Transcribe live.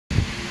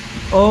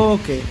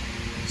Okay,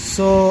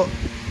 so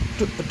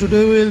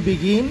today we will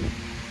begin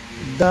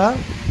the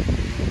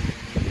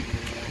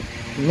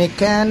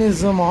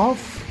mechanism of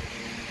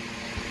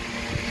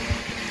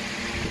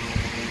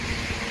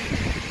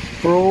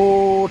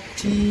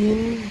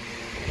protein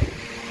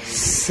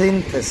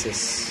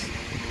synthesis.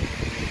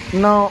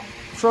 Now,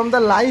 from the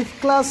live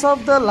class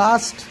of the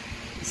last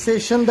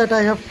session that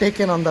I have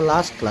taken on the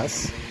last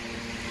class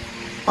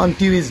on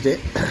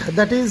Tuesday,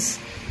 that is,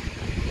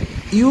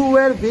 you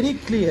were very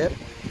clear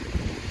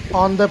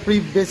on the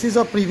basis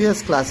of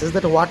previous classes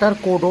that what are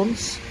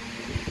codons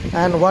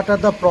and what are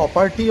the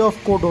property of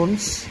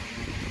codons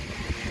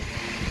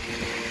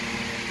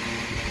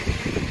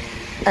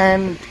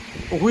and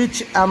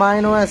which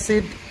amino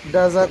acid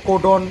does a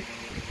codon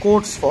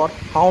codes for,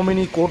 how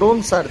many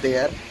codons are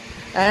there,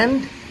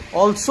 and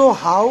also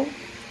how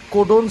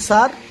codons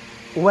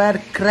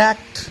were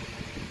cracked,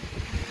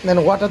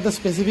 then what are the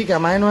specific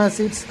amino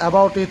acids,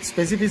 about its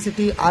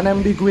specificity,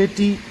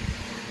 unambiguity.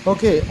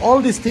 Okay,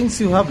 all these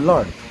things you have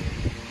learned.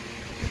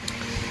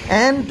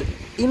 And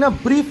in a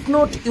brief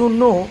note, you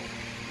know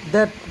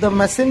that the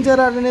messenger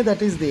RNA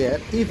that is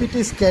there, if it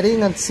is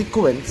carrying a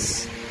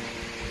sequence,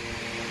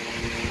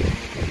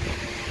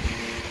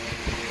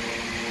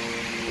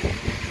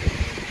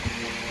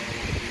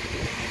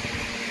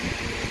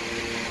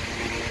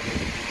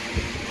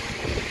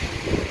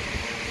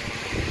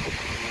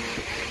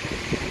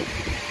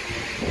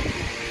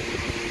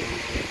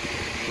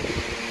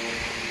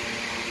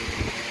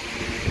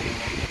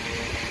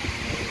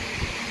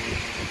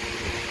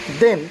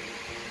 then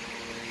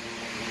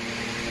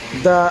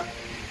the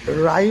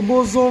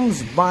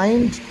ribosomes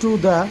bind to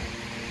the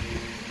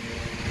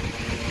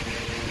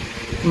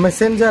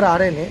messenger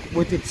RNA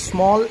with its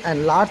small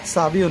and large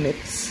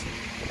subunits,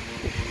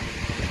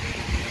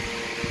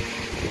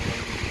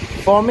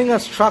 forming a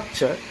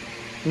structure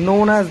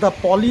known as the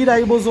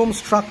polyribosome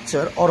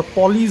structure or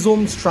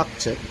polysome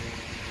structure.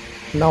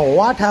 Now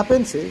what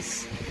happens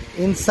is,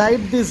 inside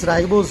this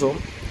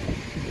ribosome,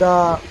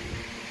 the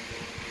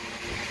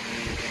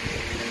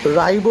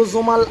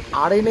ribosomal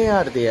RNA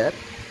are there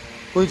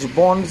which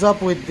bonds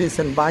up with this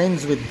and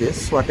binds with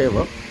this,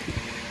 whatever,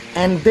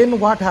 and then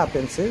what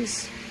happens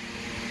is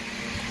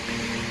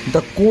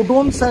the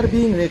codons are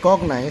being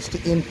recognized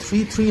in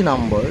 3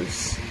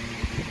 numbers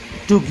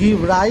to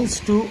give rise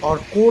to or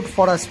code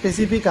for a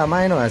specific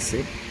amino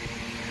acid,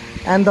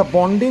 and the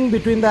bonding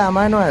between the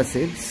amino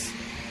acids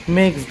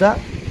makes the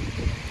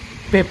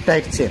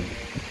peptide chain.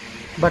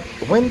 But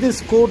when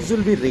these codes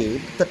will be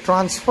read, the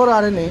transfer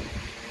RNA,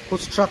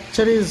 whose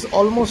structure is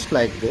almost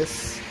like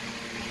this,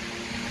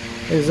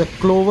 is a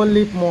clover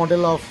leaf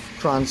model of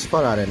transfer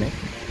RNA.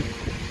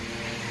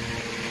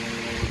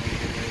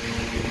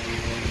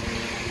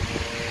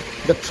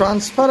 The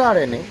transfer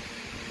RNA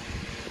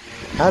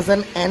has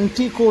an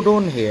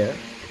anticodon here,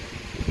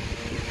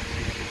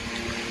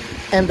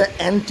 and the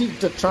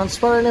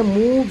transfer RNA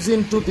moves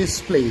into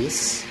this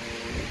place,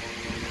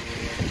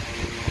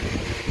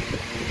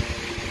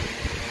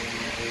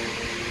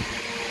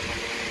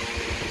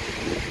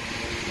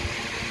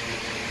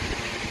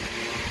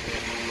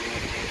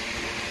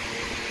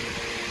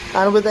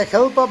 and with the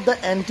help of the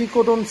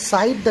anticodon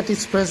site that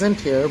is present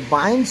here,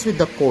 binds with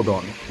the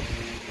codon.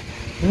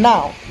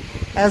 Now,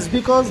 as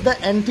because the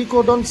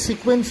anticodon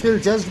sequence will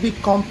just be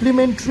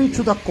complementary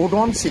to the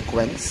codon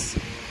sequence,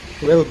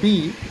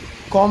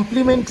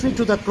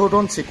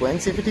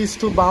 if it is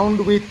to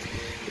bound with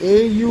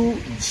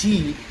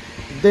AUG,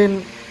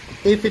 then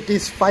if it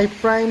is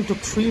 5' to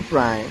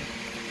 3',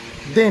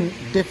 then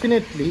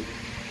definitely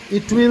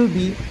it will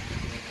be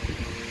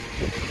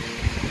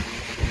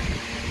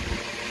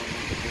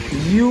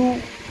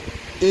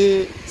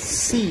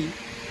UAC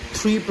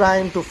 3'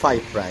 to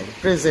 5'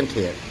 present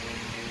here.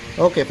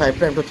 Okay, 5'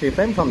 to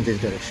 3' from this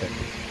direction.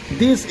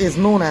 This is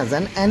known as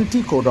an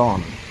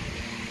anticodon,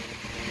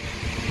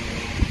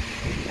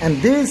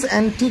 and this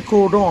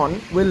anticodon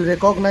will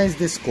recognize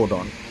this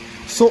codon.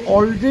 So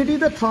already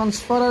the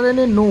transfer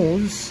RNA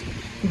knows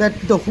that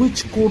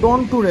which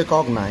codon to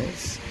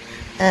recognize,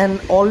 and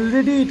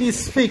already it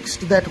is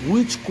fixed that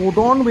which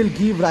codon will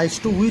give rise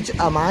to which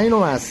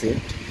amino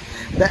acid.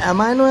 The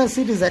amino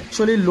acid is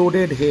actually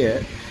loaded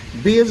here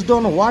based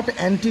on what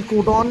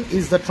anticodon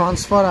is the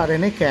transfer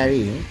RNA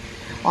carrying,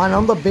 and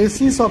on the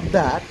basis of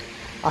that,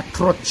 a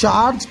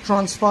charged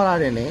transfer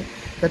RNA,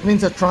 that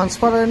means a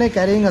transfer RNA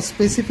carrying a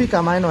specific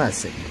amino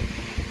acid,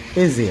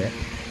 is here.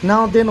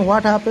 Now then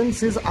what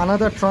happens is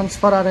another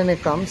transfer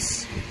RNA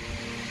comes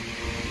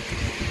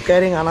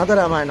carrying another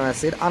amino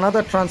acid,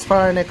 another transfer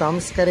RNA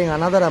comes carrying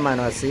another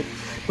amino acid,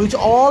 which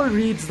all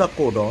reads the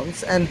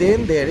codons, and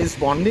then there is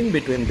bonding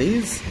between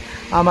these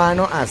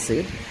amino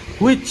acid,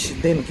 which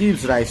then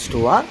gives rise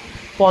to a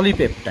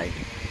polypeptide.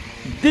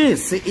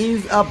 This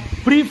is a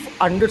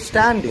brief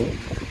understanding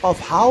of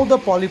how the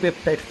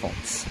polypeptide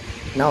forms.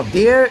 Now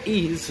there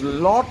is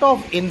lot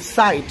of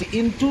insight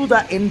into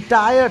the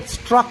entire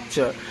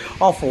structure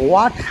of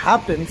what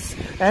happens,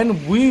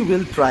 and we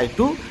will try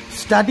to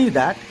study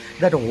that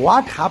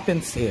what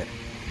happens here.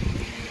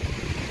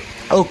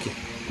 Okay.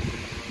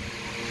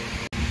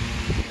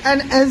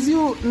 And as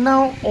you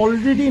now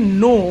already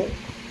know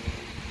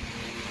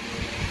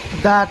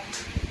that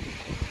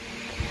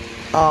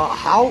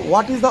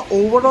what is the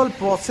overall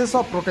process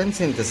of protein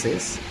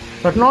synthesis,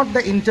 but not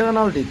the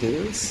internal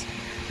details.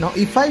 Now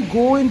if I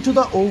go into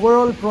the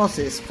overall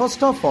process,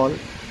 first of all,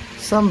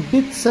 some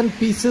bits and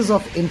pieces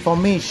of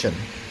information.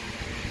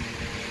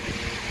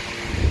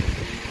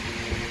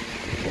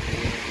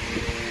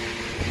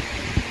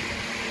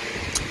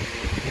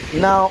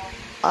 Now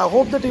I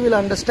hope that you will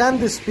understand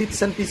these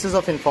bits and pieces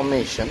of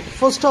information.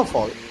 First of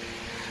all,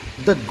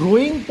 the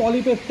growing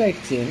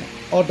polypeptide chain,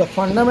 or the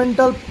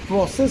fundamental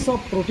process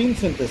of protein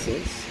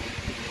synthesis,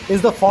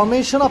 is the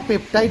formation of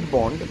peptide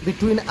bond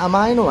between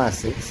amino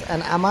acids.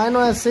 And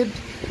amino acid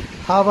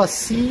have a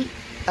C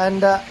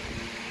and a,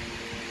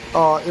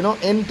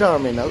 N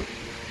terminal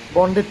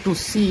bonded to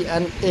C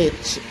and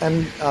H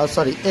and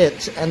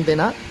H, and then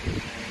a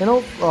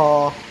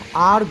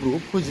R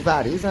group which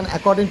varies, and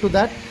according to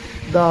that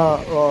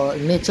the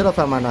nature of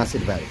amino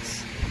acid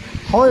varies.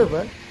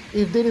 However,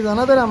 if there is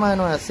another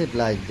amino acid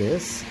like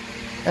this,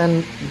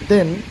 and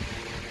then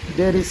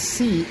there is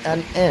C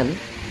and N,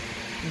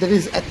 there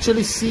is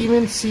actually C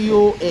means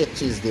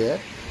COH is there,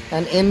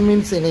 and N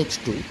means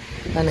NH2,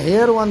 and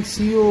here one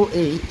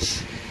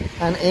COH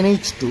and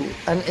NH2,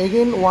 and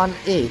again one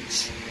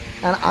H,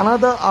 and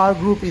another R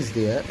group is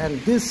there, and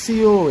this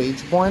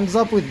COH bonds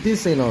up with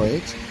this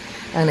NOH,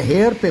 and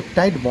here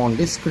peptide bond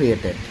is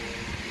created.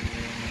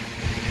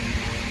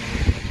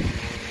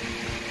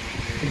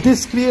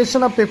 This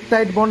creation of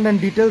peptide bond and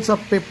details of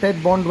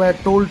peptide bond were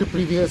told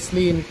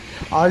previously in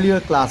earlier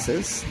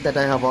classes that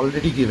I have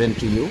already given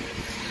to you.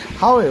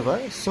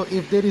 However, so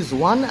if there is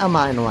one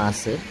amino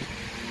acid,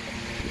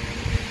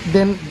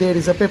 then there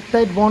is a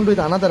peptide bond with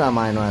another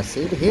amino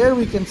acid. Here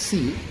we can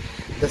see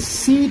the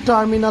C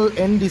terminal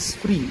end is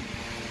free,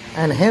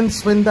 and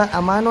hence when the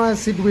amino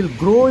acid will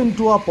grow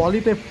into a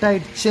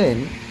polypeptide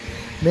chain,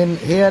 then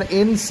here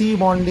NC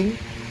bonding,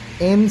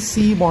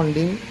 NC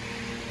bonding,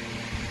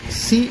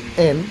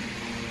 CN,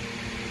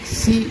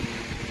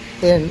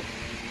 CN,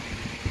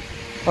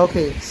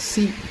 okay,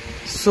 C.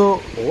 So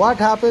what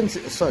happens,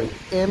 sorry,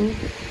 N,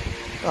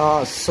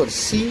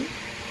 C,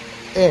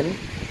 N,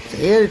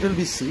 here it will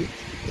be C,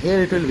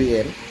 here it will be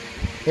N,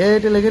 here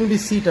it will again be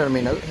C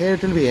terminal, here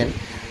it will be N,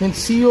 then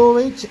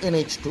COH,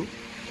 NH2,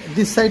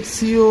 this side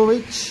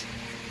COH,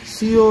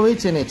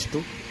 COH,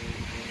 NH2.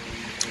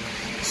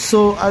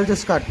 So I'll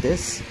just cut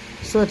this.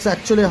 So it's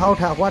actually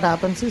what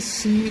happens is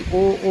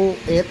COOH,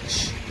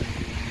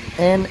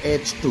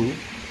 NH2,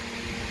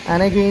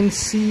 and again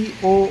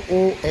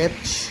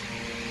COOH,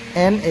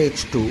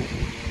 NH2,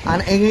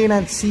 and again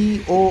and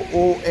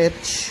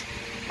COOH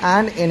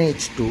and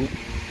NH2,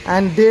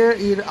 and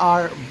there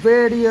are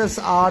various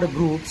R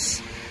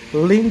groups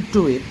linked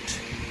to it,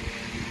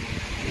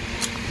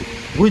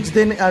 which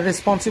then are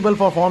responsible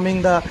for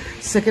forming the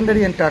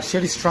secondary and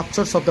tertiary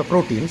structures of the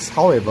proteins.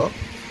 However,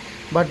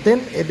 but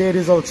then there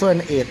is also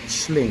an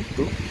H linked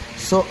to.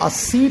 So a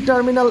C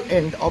terminal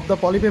end of the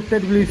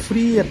polypeptide will be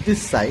free at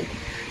this side,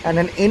 and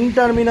an N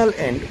terminal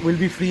end will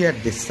be free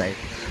at this side.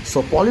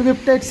 So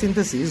polypeptide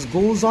synthesis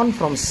goes on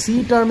from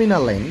C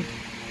terminal end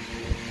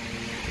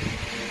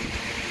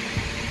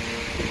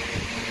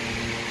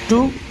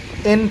to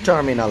N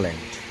terminal end.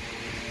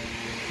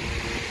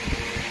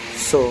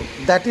 So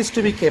that is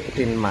to be kept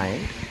in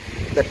mind,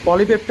 that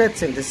polypeptide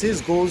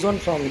synthesis goes on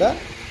from the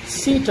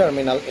C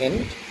terminal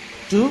end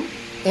to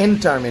N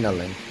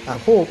terminal end. I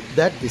hope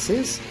that this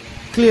is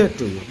clear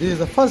to you. This is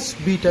the first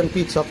bit and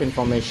piece of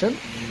information,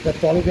 that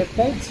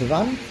polypeptides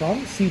run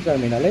from C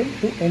terminal end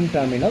to N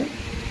terminal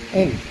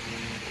end.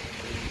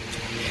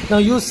 Now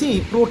you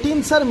see,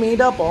 proteins are made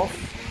up of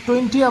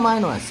 20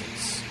 amino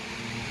acids.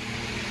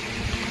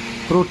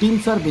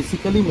 Proteins are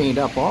basically made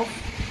up of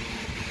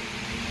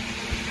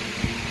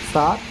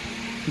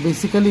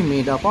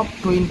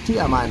 20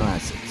 amino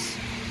acids.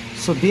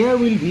 So there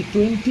will be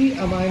 20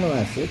 amino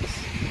acids,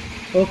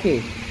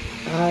 okay,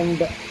 and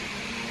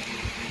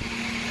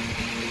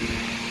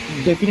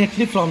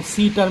definitely from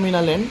C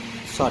terminal end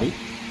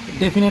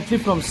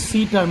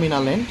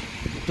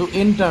to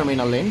N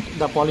terminal end,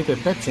 the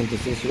polypeptide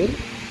synthesis will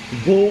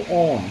go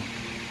on.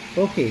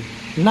 Okay,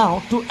 now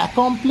to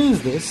accomplish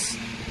this,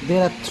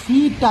 there are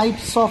 3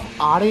 types of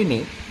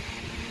RNA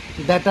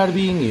that are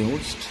being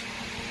used.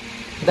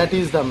 That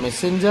is the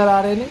messenger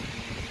RNA,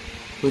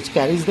 which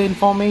carries the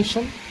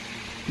information,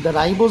 the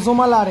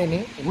ribosomal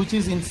RNA, which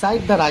is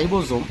inside the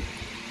ribosome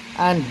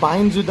and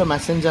binds with the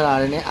messenger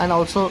RNA and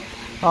also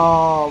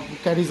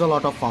carries a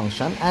lot of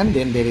function, and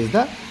then there is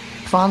the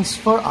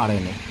transfer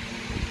RNA.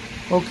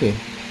 Okay,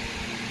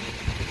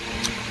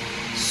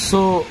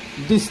 so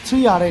these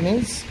 3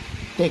 RNAs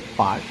take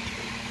part,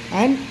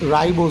 and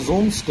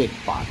ribosomes take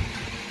part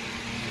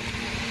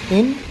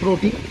in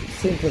protein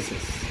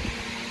synthesis.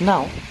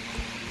 Now,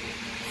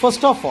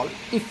 first of all,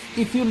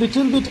 if you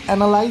little bit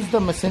analyze the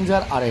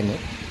messenger RNA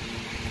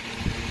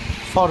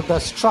for the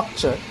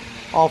structure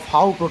of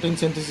how protein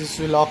synthesis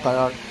will occur,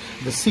 or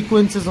the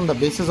sequences on the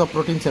basis of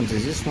protein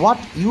synthesis, what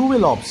you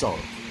will observe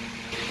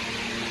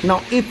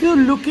Now, if you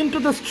look into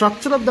the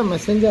structure of the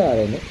messenger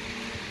RNA,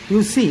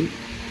 you see,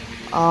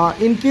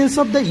 in case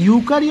of the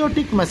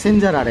eukaryotic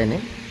messenger RNA,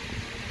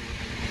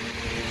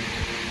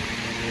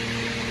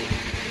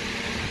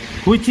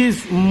 which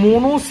is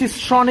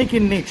monocistronic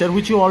in nature,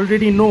 which you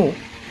already know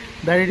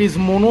that it is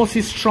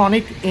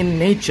monocistronic in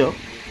nature.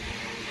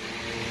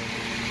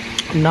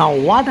 Now,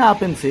 what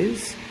happens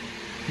is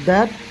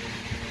that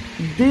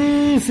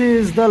this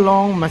is the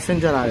long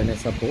messenger RNA.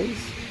 Suppose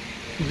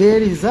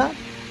there is a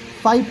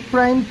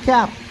 5'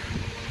 cap.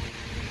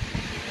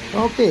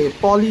 Okay,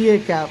 poly A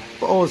cap.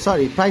 Oh,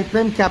 sorry,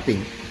 5'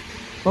 capping.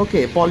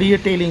 Okay, poly A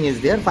tailing is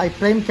there.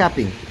 5'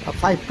 capping. A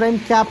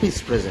 5' cap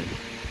is present.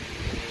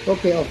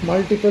 Okay, of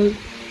multiple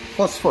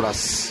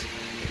phosphorus.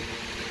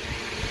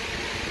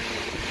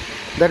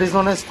 That is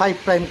known as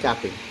 5'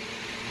 capping.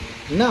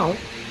 Now,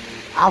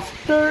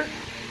 after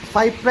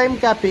 5'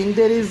 capping,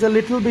 there is a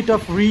little bit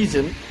of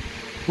region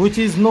which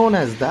is known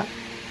as the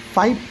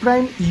 5'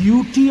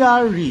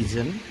 UTR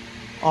region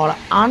or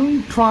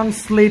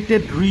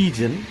untranslated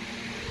region,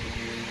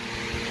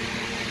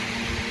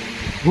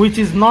 which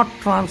is not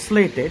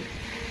translated.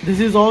 This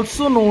is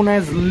also known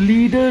as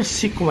leader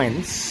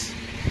sequence.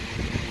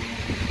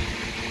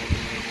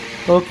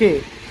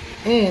 Okay,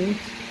 and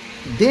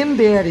then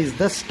there is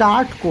the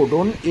start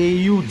codon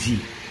AUG.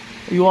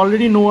 You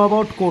already know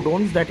about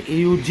codons, that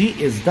AUG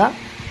is the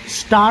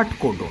start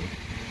codon.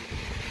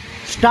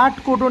 Start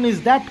codon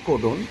is that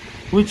codon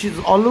which is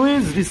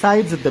always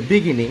resides at the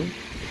beginning,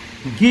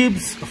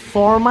 gives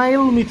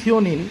formyl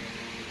methionine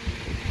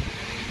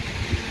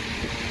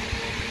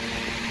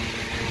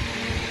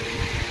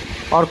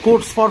or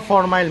codes for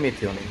formyl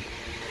methionine.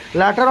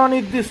 Later on,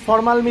 if this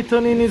formyl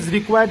methionine is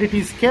required, it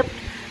is kept.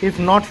 If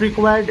not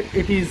required,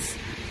 it is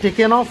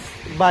taken off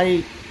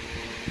by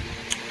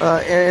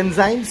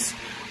enzymes,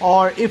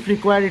 or if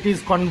required, it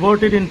is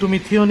converted into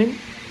methionine.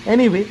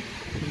 Anyway,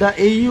 the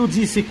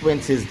AUG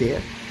sequence is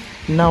there.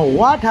 Now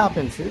what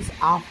happens is,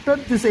 after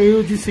this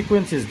AUG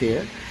sequence is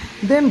there,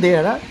 then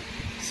there are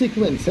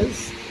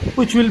sequences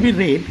which will be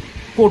read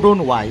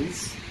codon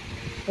wise.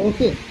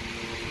 Okay,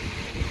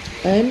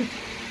 and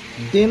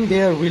then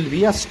there will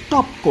be a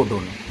stop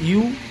codon.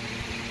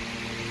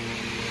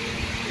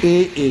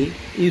 UAA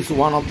is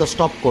one of the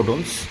stop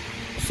codons.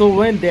 So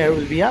when there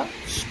will be a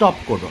stop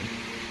codon,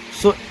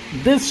 so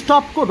this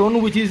stop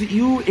codon, which is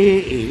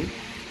UAA,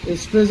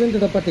 is present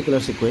in a particular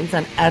sequence,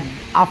 and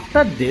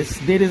after this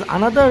there is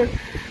another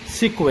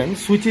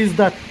sequence which is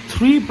the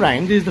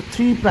 3'. This is the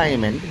 3'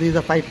 end, this is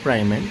the 5'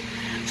 end.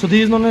 So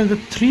this is known as the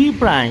 3'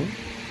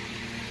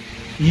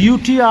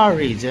 UTR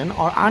region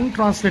or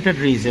untranslated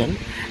region,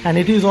 and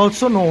it is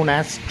also known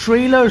as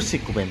trailer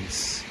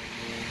sequence.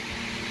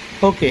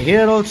 Okay,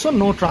 here also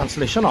no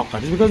translation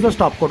occurs because the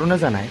stop codon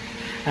is ani,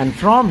 and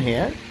from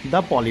here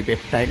the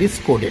polypeptide is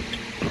coded.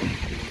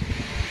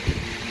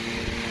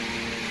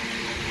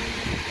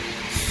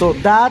 So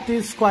that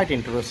is quite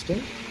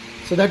interesting.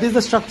 So that is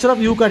the structure of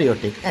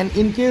eukaryotic. And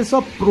in case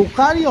of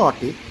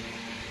prokaryotic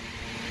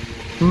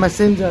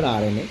messenger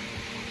RNA,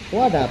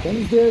 what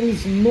happens? There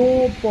is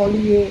no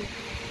poly A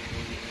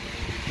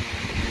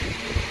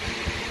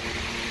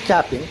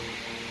capping.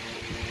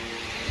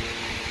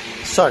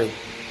 Sorry,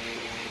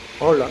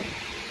 hold on.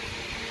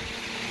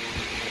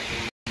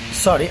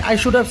 Sorry, I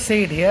should have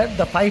said here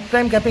the 5'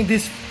 capping.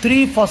 These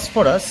 3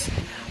 phosphorus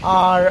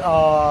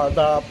are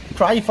the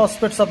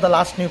triphosphates of the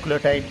last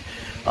nucleotide.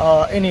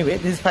 Anyway,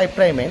 this is 5'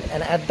 end,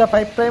 and at the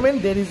 5'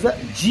 end there is a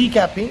G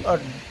capping, or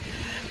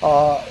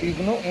you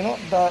know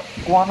the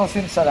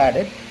guanosines are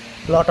added.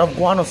 Lot of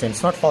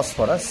guanosines, not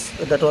phosphorus.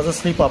 That was a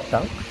slip of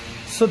tongue.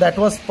 So that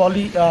was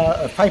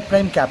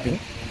 5' capping.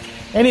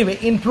 Anyway,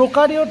 in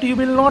prokaryote you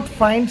will not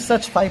find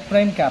such 5'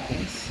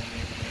 cappings.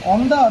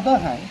 On the other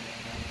hand,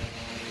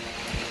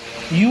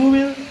 you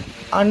will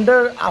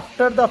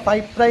after the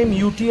 5'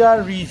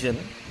 UTR region,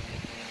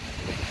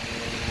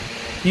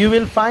 you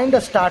will find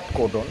a start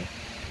codon,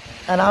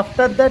 and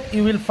after that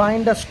you will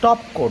find a stop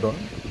codon,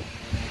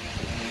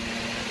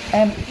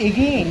 and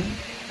again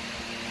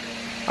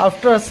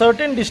after a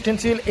certain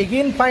distance you will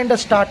again find a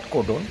start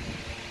codon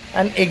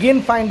and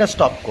again find a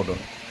stop codon,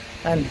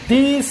 and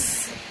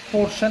this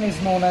portion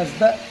is known as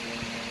the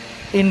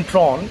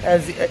intron,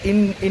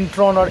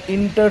 intron or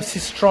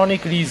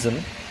intercistronic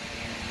region.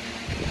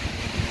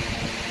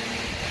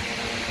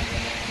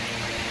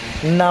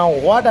 Now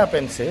what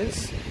happens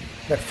is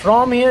that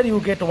from here you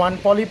get one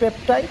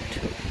polypeptide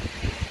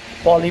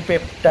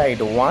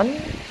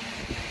 1,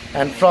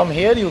 and from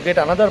here you get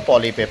another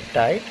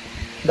polypeptide,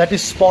 that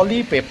is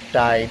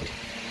polypeptide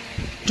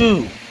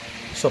 2.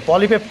 So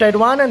polypeptide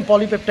 1 and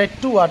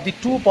polypeptide 2 are the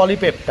 2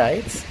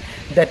 polypeptides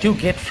that you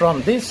get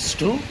from these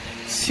 2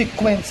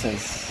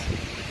 sequences.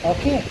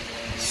 Okay,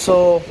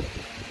 so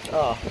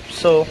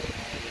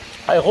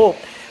I hope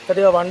that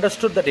you have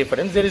understood the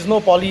difference. There is no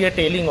poly A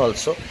tailing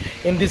also.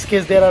 In this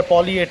case there are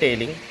poly A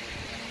tailing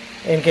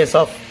in case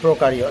of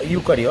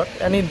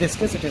eukaryote, and in this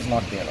case it is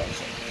not there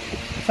also.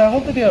 So I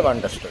hope that you have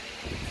understood.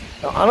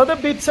 Now another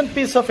bits and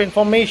piece of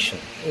information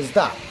is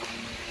that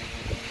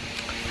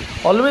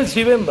always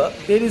remember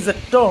there is a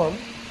term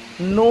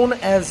known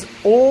as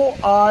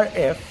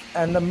ORF,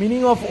 and the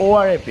meaning of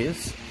ORF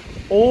is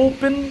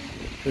open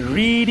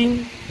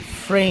reading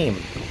frame.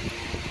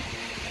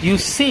 You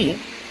see,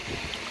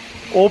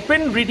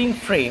 open reading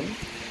frame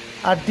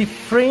are the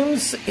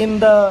frames in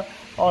the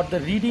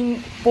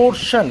reading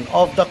portion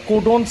of the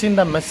codons in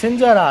the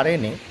messenger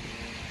RNA,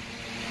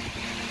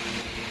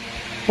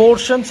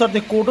 portions of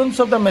the codons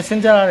of the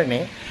messenger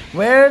RNA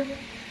where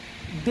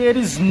there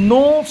is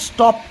no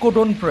stop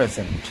codon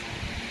present.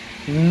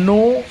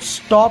 No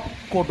stop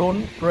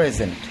codon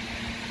present.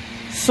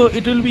 So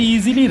it will be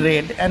easily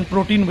read and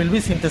protein will be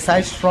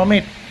synthesized from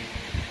it.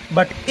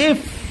 But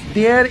if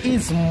there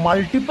is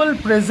multiple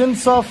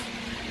presence of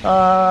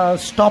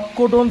stop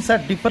codons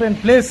at different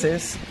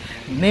places,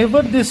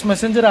 never this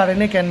messenger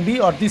RNA can be,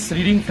 or this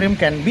reading frame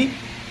can be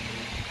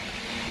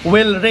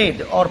well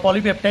read, or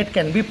polypeptide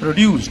can be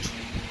produced.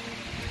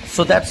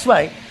 So that's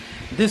why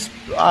these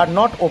are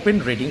not open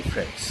reading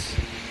frames.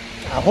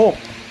 I hope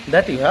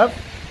that you have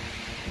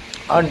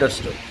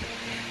understood.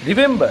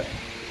 Remember,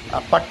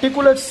 a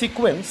particular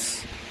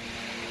sequence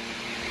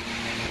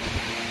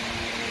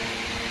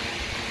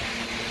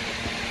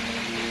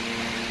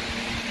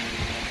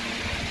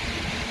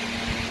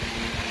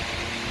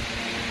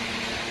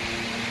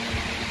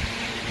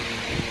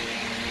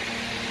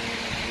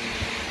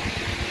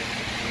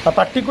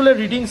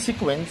reading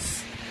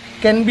sequence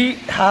can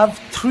have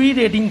 3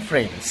 reading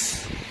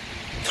frames.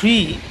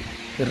 3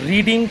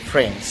 reading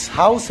frames.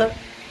 How, sir?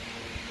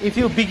 If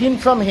you begin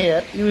from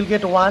here, you will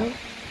get 1,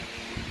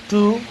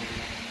 2,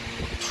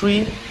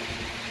 3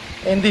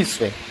 in this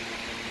way.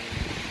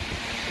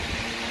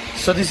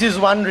 So this is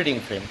one reading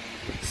frame.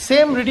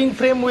 Same reading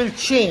frame will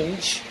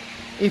change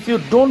if you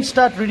don't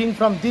start reading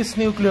from this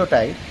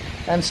nucleotide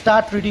and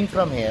start reading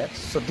from here.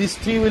 So this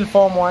 3 will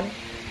form 1,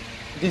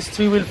 this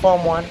 3 will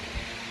form 1,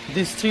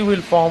 this 3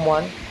 will form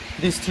 1,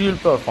 this 3 will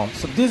perform.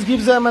 So this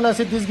gives the amino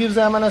acid, this gives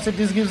the amino acid,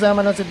 this gives the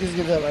amino acid, this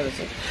gives the amino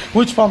acid,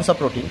 which forms a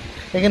protein.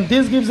 Again,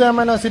 this gives the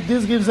amino acid,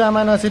 this gives the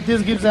amino acid,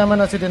 this gives the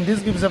amino acid, and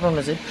this gives the amino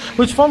acid,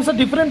 which forms a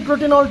different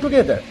protein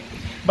altogether.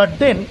 But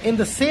then in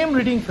the same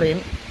reading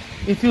frame,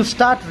 if you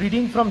start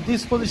reading from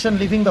this position,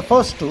 leaving the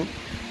first 2,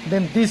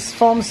 then this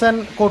forms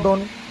an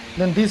codon,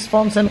 then this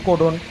forms an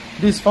codon,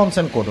 this forms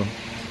an codon.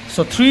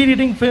 So 3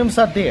 reading frames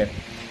are there.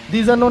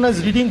 These are known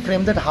as reading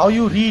frame, that how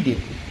you read it.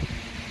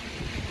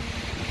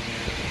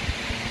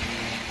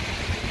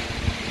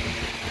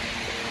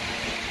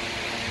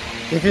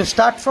 If you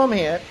start from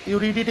here, you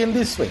read it in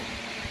this way.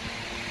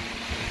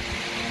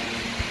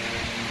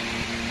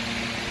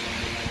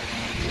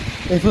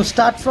 If you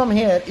start from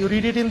here, you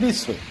read it in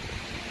this way.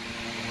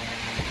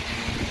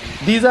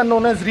 These are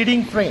known as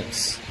reading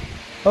frames.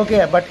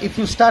 Okay, but if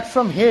you start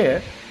from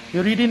here,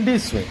 you read in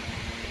this way.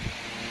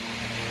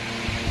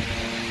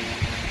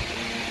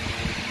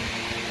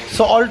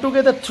 So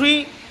altogether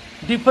 3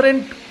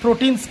 different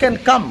proteins can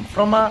come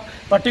from a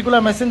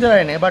particular messenger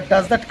RNA, but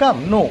does that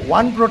come? No,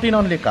 1 protein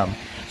only come.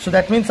 So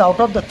that means out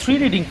of the 3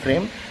 reading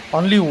frame,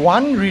 only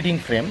one reading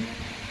frame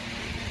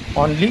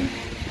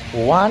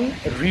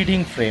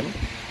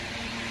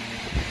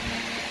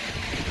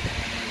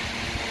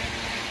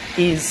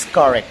is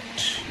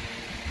correct.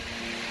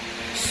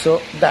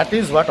 So that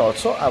is what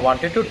also I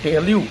wanted to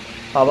tell you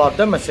about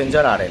the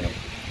messenger RNA.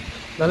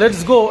 Now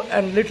let's go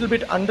and little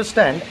bit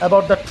understand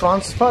about the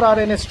transfer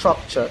RNA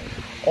structure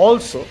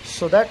also,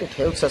 so that it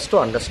helps us to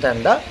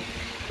understand the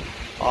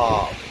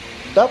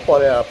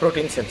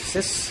protein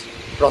synthesis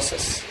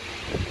process.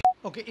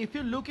 Okay, if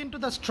you look into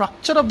the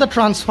structure of the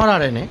transfer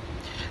RNA,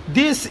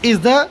 this is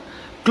the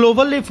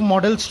clover leaf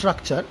model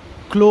structure.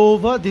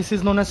 This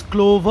is known as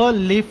clover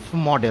leaf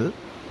model.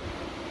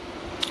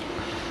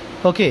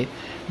 Okay,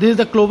 this is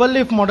the clover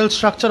leaf model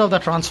structure of the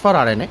transfer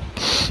RNA,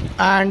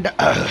 and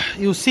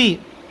you see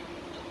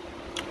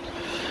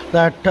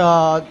that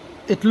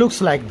it looks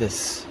like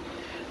this.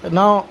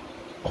 Now,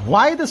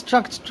 why the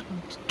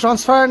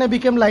transfer RNA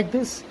became like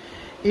this?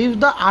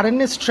 If the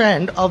RNA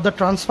strand of the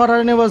transfer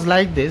RNA was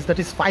like this, that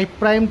is 5'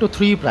 to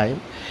 3',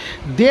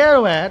 there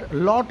were a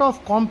lot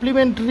of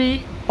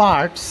complementary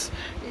parts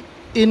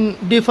in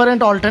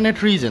different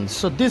alternate regions.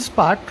 So this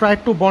part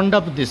tried to bond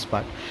up with this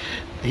part.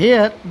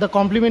 Here the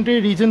complementary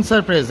regions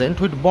are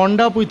present which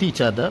bond up with each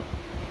other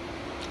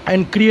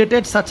and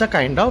created such a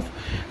kind of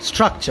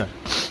structure.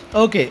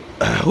 Okay,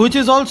 which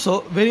is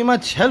also very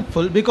much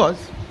helpful,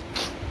 because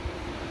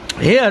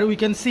here we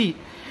can see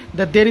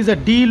that there is a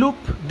D loop,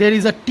 there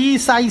is a T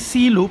psi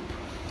C loop,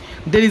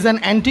 there is an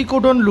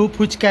anticodon loop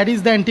which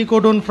carries the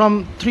anticodon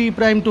from 3'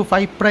 to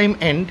 5'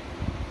 end.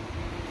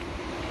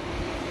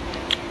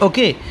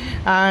 Okay,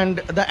 and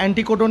the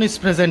anticodon is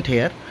present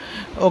here.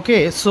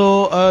 Okay,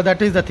 so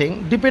that is the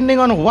thing. Depending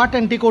on what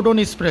anticodon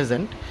is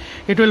present,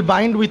 it will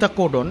bind with a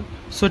codon.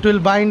 So it will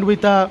bind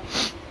with a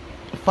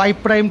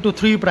 5' to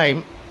 3'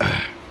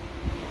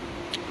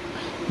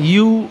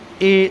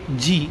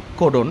 UAG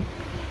codon.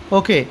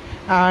 Okay,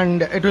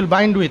 and it will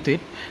bind with it.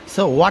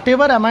 So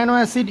whatever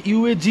amino acid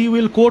UAG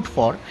will code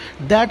for,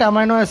 that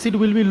amino acid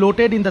will be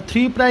loaded in the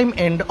 3'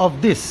 end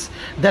of this.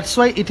 That's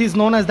why it is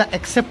known as the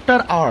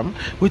acceptor arm,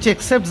 which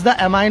accepts the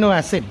amino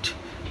acid.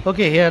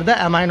 Okay, here the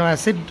amino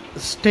acid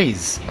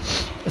stays.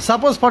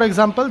 Suppose for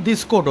example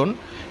this codon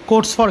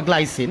codes for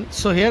glycine,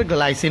 so here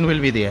glycine will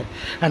be there.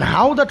 And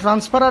how the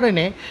transfer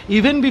RNA,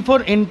 even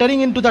before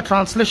entering into the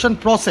translation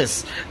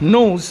process,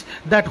 knows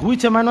that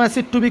which amino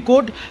acid to be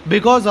coded?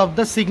 Because of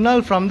the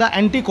signal from the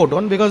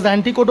anticodon, because the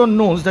anticodon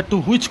knows that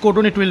to which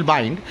codon it will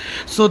bind.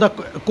 So the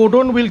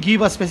codon will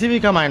give a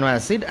specific amino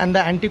acid and the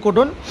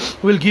anticodon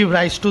will give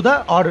rise to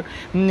the, or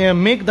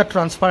make the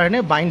transfer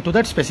RNA bind to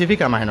that specific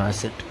amino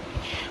acid.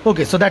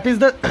 Okay, so that is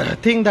the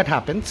thing that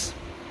happens.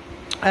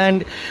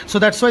 And so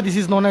that's why this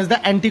is known as the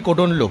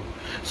anticodon loop.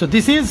 So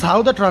this is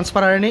how the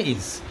transfer RNA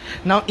is.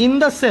 Now in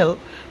the cell,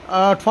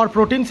 for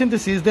protein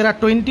synthesis, there are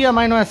 20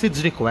 amino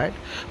acids required,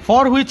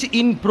 for which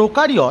in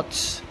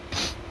prokaryotes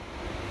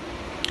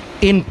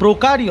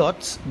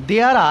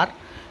there are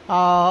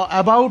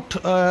about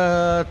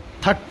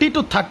 30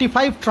 to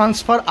 35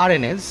 transfer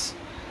RNAs,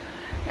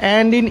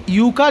 and in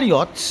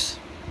eukaryotes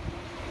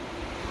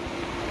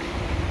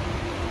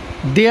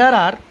there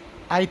are,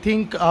 I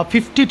think,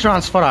 50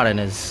 transfer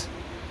RNAs.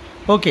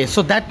 Okay,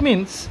 so that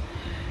means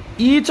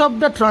each of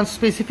the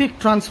specific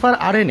transfer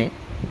RNA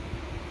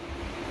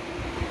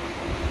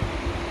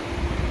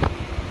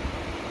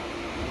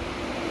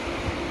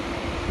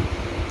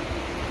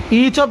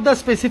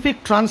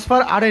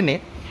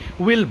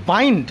will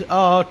bind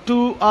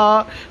to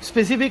a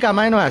specific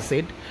amino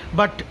acid,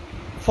 but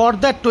for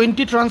that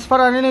 20 transfer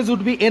RNAs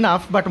would be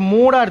enough, but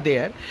more are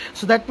there.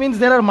 So that means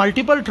there are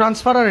multiple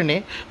transfer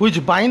RNA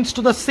which binds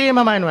to the same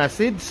amino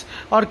acids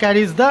or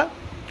carries the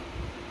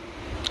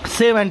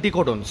same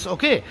anticodons.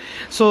 Okay,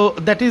 so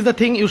that is the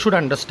thing you should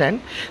understand.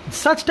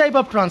 Such type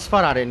of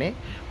transfer RNA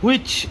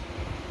which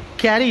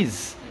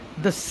carries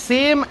the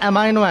same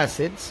amino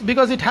acids,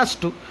 because it has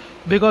to,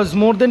 because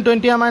more than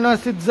 20 amino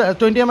acids are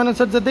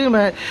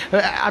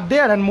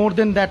there, and more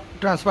than that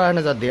transfer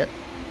RNAs are there.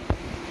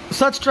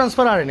 Such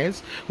transfer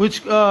RNAs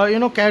which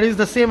carries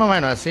the same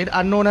amino acid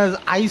are known as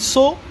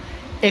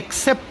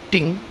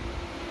iso-accepting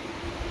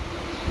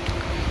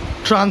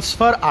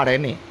transfer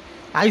RNA.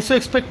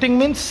 Iso-accepting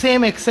means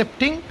same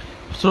accepting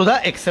through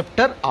the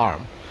acceptor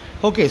arm.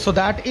 Okay, so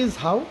that is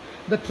how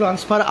the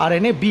transfer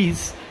RNA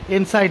bees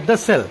inside the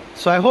cell.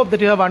 So I hope that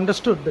you have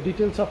understood the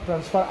details of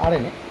transfer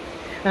RNA.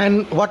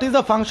 And what is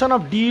the function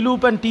of D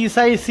loop and T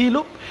psi C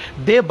loop?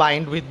 They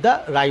bind with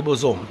the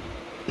ribosome.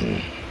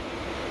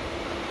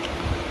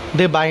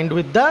 They bind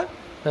with the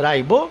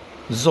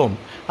ribosome.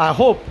 I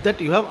hope that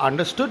you have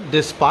understood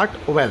this part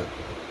well.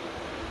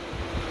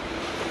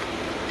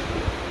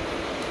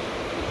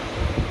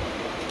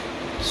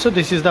 So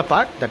this is the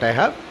part that I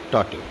have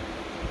taught you.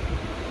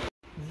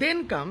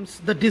 Then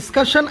comes the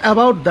discussion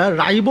about the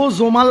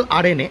ribosomal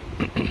RNA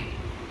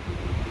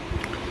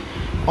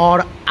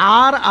or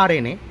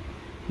rRNA.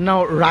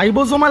 Now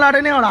ribosomal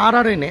RNA or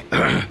rRNA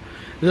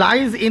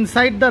lies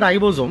inside the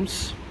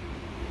ribosomes.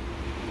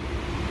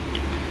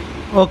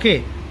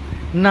 Okay,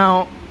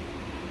 now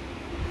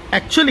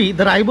actually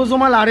the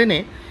ribosomal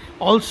RNA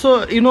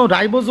also,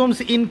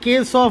 ribosomes, in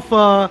case of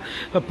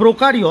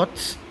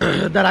prokaryotes,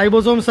 the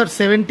ribosomes are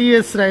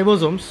 70S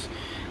ribosomes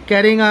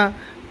carrying a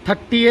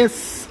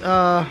 30S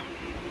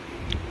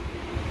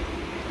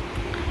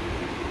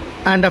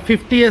and a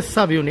 50S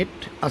subunit,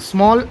 a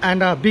small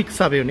and a big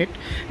subunit.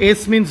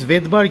 S means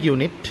Wedberg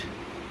unit.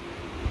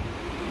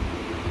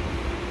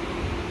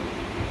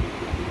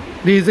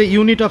 This is a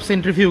unit of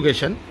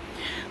centrifugation.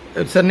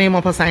 It's the name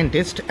of a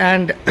scientist,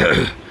 and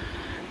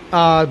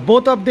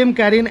both of them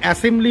carry an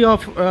assembly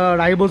of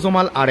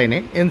ribosomal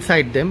RNA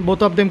inside them.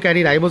 Both of them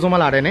carry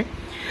ribosomal RNA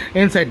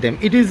inside them.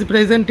 It is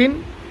present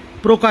in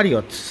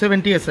prokaryotes,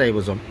 70S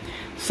ribosome.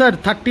 Sir,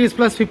 30S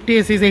plus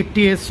 50S is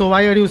 80S, so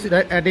why are you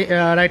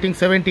writing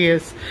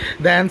 70S?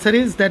 The answer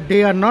is that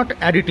they are not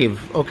additive,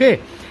 okay?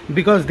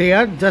 Because they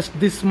are just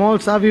this small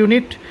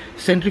subunit,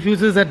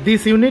 centrifuges at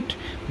this unit,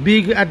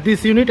 big at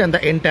this unit, and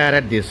the entire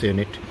at this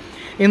unit.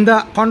 In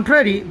the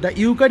contrary, the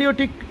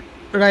eukaryotic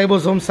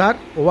ribosomes are,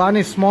 one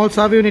is small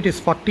subunit is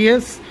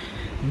 40S,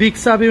 big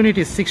subunit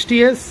is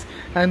 60S,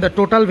 and the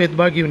total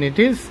Wedberg unit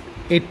is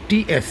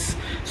 80S.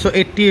 So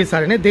 80S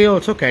RNA, they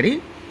also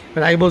carry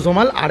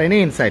ribosomal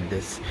RNA inside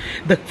this.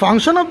 The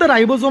function of the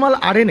ribosomal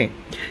RNA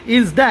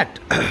is that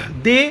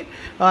they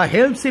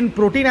helps in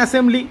protein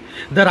assembly.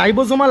 The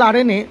ribosomal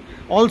RNA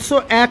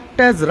also act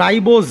as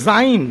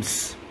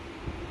ribozymes.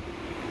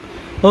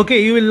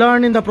 Okay, you will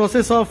learn in the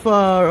process of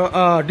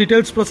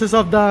details process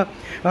of the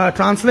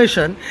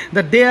translation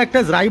that they act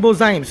as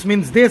ribozymes,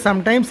 means they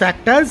sometimes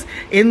act as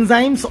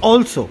enzymes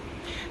also.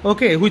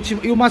 Okay, which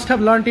you must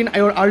have learnt in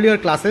your earlier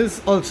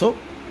classes also.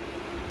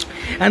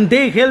 And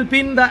they help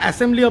in the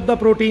assembly of the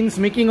proteins,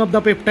 making of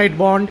the peptide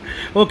bond,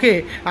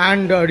 okay,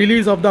 and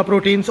release of the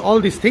proteins. All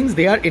these things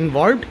they are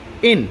involved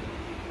in.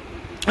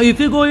 If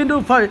you go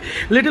into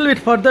little bit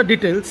further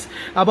details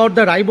about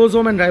the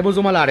ribosome and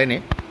ribosomal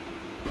RNA,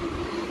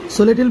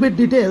 So little bit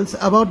details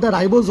about the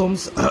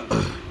ribosomes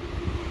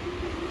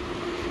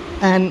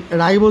and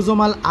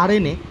ribosomal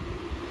RNA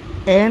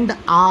and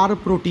R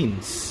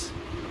proteins.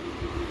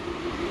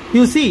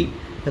 You see,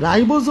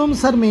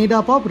 ribosomes are made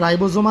up of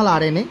ribosomal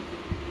RNA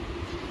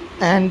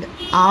and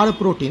R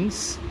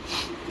proteins,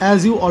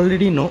 as you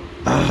already know,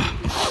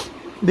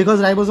 because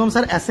ribosomes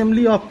are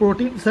assembly of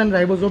proteins and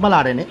ribosomal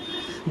RNA.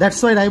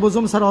 That's why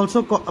ribosomes are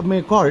also called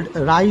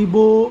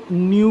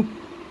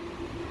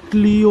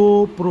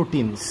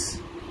ribonucleoproteins.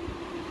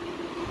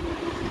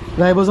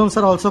 Ribosomes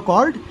are also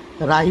called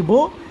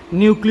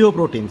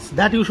ribonucleoproteins.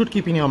 That you should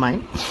keep in your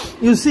mind.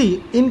 You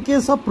see, in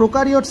case of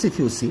prokaryotes, if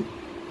you see,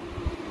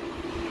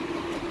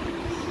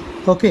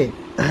 okay,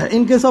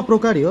 in case of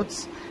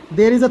prokaryotes,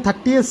 there is a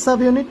 30S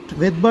subunit,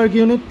 Wedberg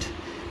unit.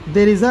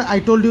 There is a, I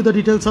told you the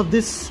details of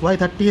this, why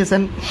 30S,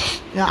 and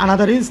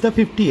another is the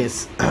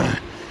 50S.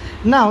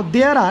 Now,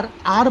 there are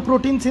R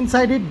proteins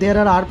inside it, there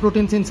are R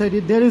proteins inside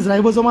it, there is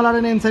ribosomal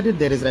RNA inside it,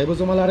 there is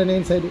ribosomal RNA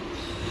inside it.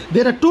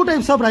 There are two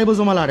types of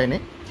ribosomal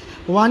RNA.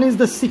 One is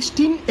the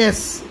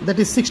 16S, that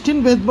is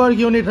 16 Wedberg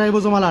unit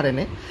ribosomal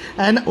RNA,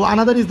 and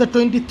another is the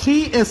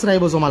 23S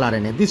ribosomal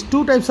RNA. These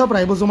two types of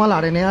ribosomal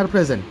RNA are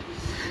present.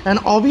 And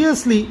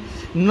obviously,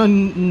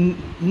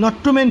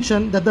 not to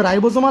mention that the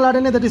ribosomal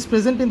RNA that is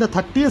present in the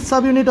 30S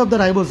subunit of the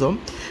ribosome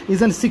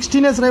is an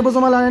 16S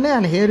ribosomal RNA,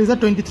 and here is a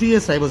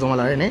 23S ribosomal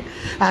RNA.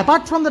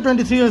 Apart from the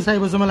 23S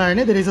ribosomal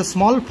RNA, there is a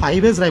small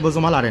 5S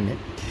ribosomal RNA.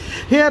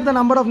 Here the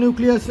number of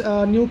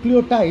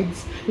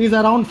nucleotides is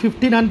around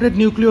 1500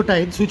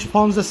 nucleotides, which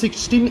forms the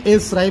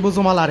 16S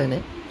ribosomal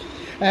RNA.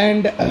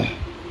 And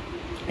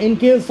in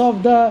case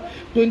of the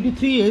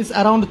 23S,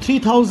 around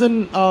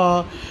 3000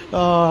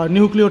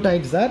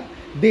 nucleotides are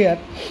there.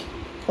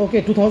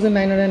 Okay,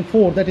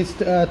 2904, that is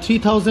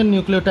 3000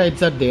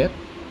 nucleotides are there.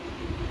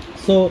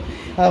 So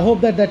I hope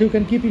that you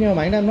can keep in your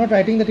mind. I'm not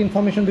writing that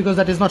information because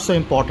that is not so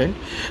important.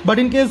 But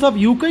in case of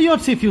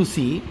eukaryotes, if you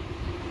see,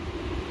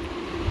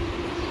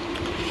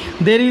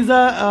 there is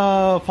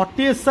a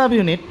 40S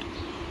subunit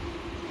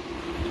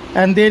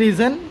and there is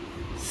an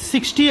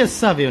 60S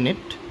subunit,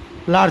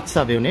 large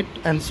subunit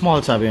and small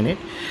subunit,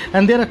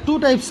 and there are two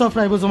types of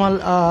ribosomal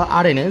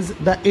RNAs,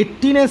 the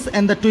 18S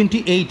and the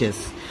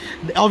 28S.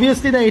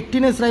 Obviously the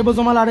 18S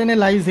ribosomal RNA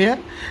lies here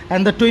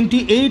and the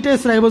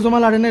 28S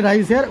ribosomal RNA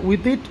lies here.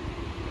 With it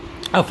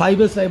a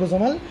 5S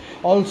ribosomal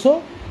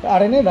also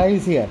RNA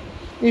lies here.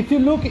 If you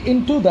look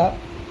into the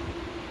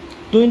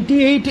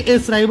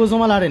 28S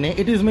ribosomal RNA,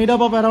 it is made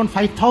up of around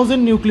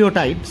 5000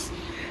 nucleotides,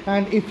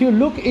 and if you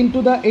look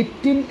into the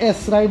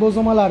 18S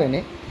ribosomal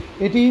RNA,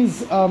 it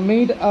is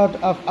made out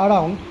of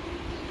around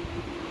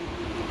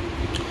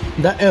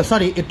the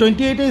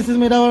 28S is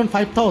made of around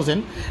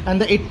 5000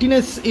 and the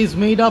 18S is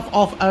made up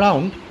of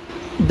around,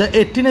 the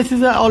 18S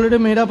is already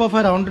made up of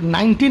around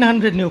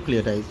 1900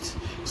 nucleotides.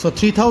 So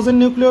 3000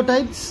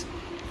 nucleotides,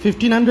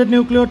 1500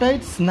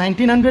 nucleotides,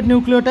 1900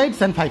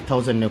 nucleotides and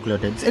 5000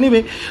 nucleotides.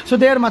 Anyway, so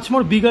they are much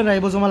more bigger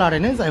ribosomal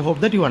RNAs. I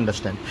hope that you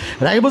understand.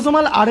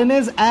 Ribosomal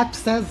RNAs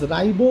acts as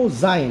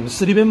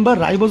ribozymes. Remember,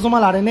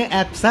 ribosomal RNA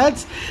acts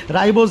as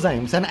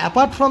ribozymes, and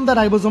apart from the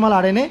ribosomal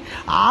RNA,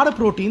 R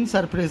proteins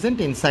are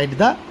present inside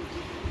the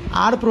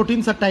R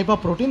proteins are type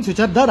of proteins which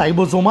are the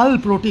ribosomal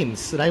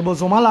proteins.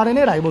 Ribosomal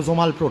RNA,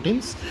 ribosomal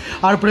proteins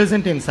are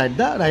present inside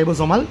the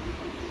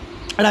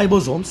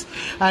ribosomes,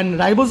 and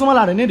ribosomal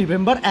RNA,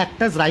 remember,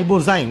 act as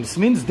ribozymes,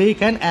 means they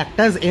can act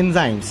as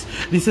enzymes.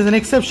 This is an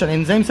exception.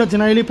 Enzymes are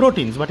generally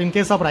proteins, but in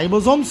case of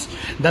ribosomes,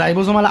 the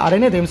ribosomal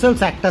RNA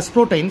themselves act as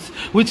proteins,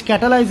 which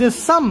catalyzes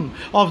some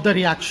of the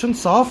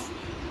reactions of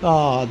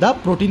the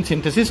protein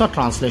synthesis or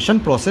translation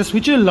process,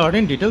 which you will learn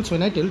in details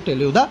when I tell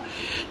you the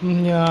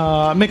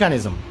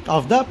mechanism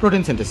of the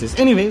protein synthesis.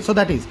 Anyway, so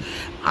that is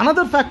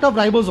another fact of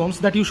ribosomes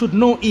that you should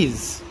know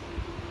is,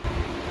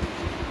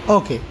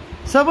 okay,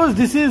 suppose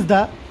this is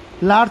the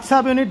large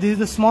subunit, this is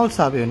the small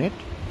subunit.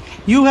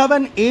 You have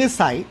an A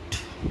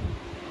site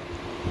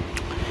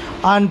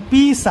and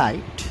P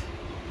site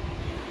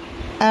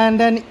and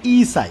an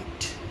E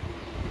site.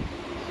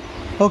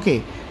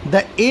 Okay,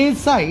 the A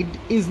site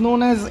is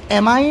known as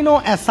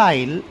amino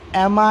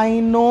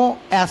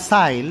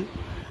acyl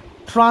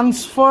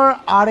transfer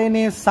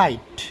RNA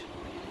site.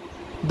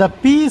 The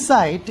P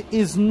site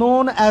is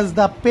known as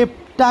the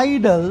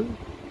peptidal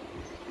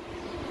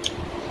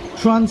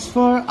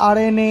transfer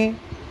RNA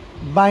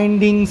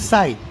binding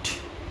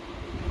site,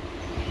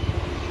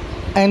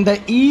 and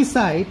the E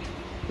site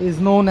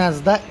is known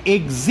as the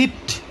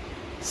exit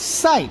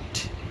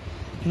site.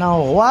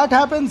 Now what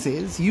happens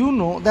is, you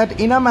know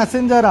that in a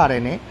messenger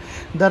RNA,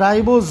 the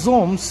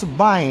ribosomes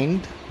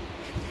bind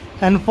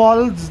and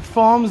forms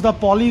the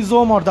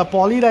polysome or the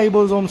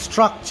polyribosome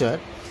structure.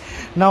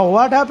 Now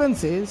what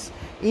happens is,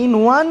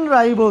 in one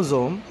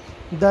ribosome,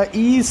 the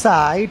E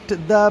site,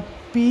 the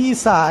P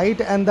site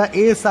and the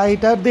A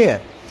site are there.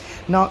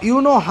 Now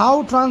you know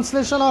how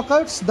translation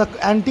occurs. The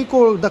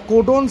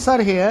codons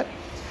are here.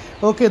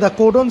 Okay, the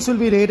codons will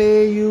be read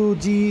A U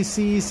G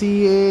C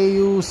C A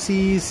U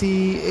C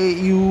C A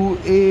U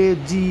A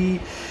G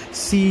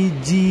C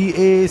G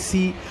A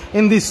C,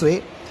 in this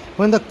way.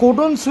 when the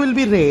codons will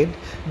be read,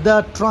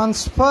 the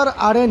transfer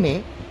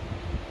RNA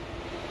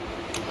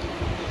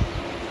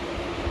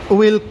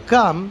will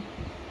come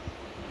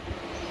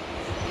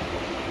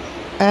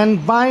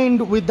and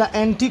bind with the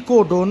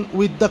anticodon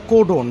with the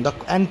codon. The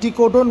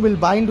anticodon will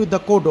bind with the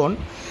codon,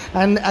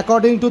 and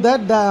according to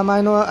that the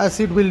amino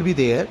acid will be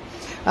there,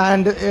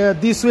 and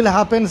this will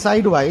happen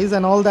sidewise,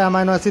 and all the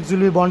amino acids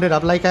will be bonded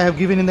up like I have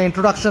given in the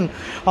introduction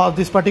of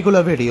this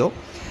particular video.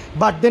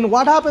 But then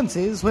what happens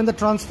is, when the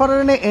transfer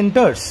RNA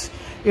enters,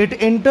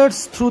 it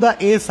enters through the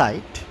A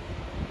site.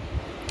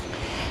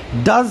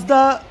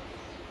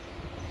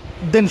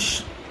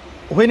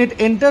 When it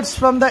enters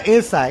from the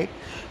A site,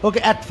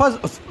 okay, at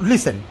first,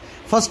 listen,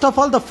 first of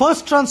all, the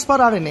first transfer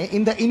RNA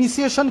in the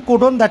initiation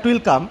codon that will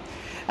come,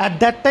 at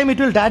that time it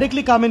will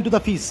directly come into the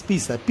P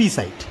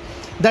site.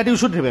 That you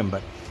should remember.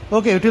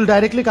 Okay, it will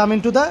directly come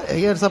into the,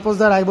 here suppose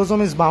the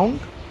ribosome is bound.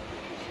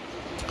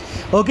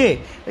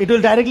 Okay, it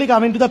will directly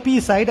come into the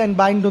P site and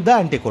bind to the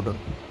anticodon.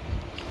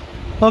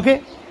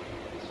 Okay,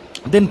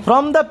 then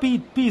from the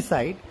P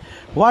site,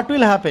 what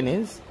will happen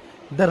is,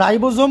 the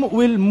ribosome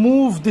will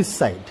move this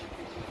side.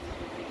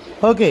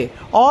 Okay,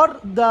 or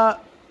the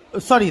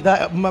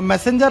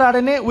messenger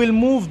RNA will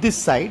move this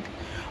side,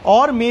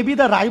 or maybe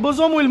the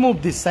ribosome will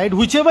move this side,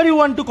 whichever you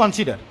want to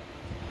consider.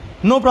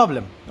 No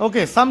problem.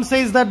 Okay, some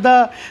says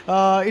that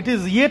it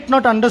is yet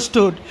not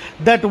understood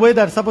that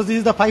whether, suppose this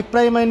is the 5'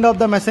 end of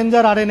the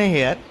messenger RNA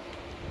here,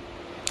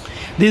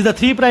 this is the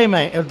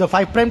 3', the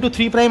 5' to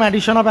 3'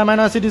 addition of amino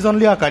acid is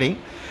only occurring.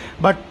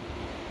 But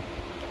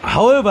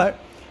however,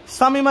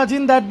 some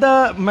imagine that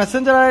the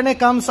messenger RNA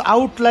comes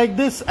out like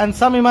this, and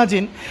some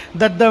imagine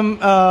that the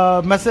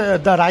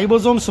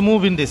ribosomes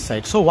move in this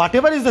side. So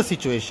whatever is the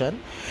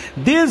situation,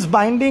 this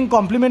binding,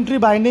 complementary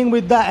binding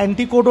with the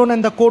anticodon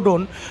and the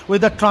codon,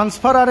 with the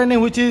transfer RNA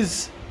which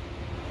is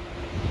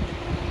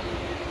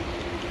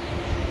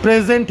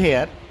present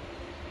here,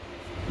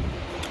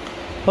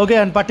 okay,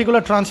 and particular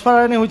transfer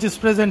RNA which is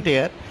present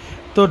here,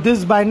 so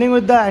this binding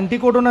with the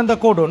anticodon and the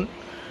codon,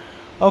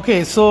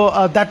 okay,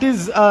 so that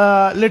is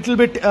a little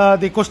bit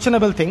the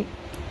questionable thing.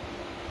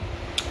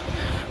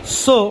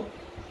 So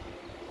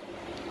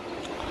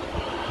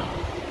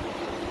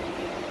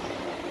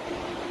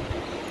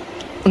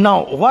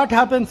now what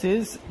happens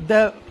is,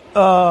 the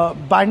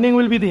binding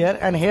will be there,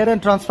 and here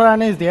and transfer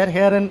RNA is there,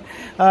 here and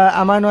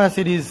amino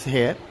acid is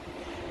here.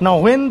 Now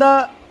when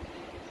the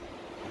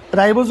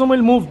ribosome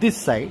will move this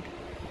side,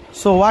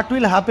 so what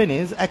will happen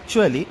is,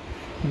 actually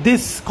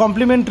this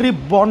complementary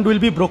bond will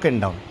be broken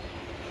down.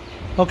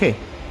 Okay,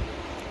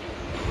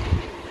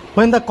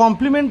 when the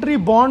complementary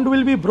bond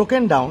will be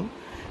broken down,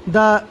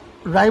 the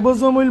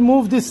ribosome will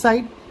move this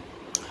side,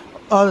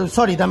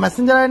 the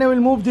messenger RNA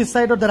will move this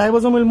side, or the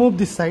ribosome will move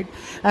this side,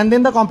 and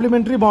then the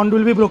complementary bond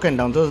will be broken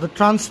down. So the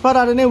transfer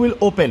RNA will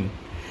open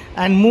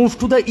and move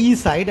to the E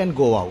side and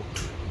go out.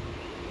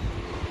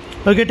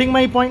 Are you getting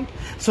my point?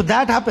 So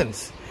that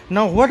happens.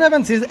 Now what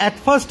happens is, at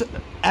first,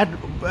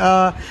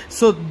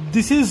 so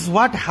this is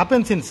what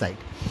happens inside.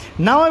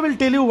 Now I will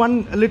tell you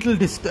one little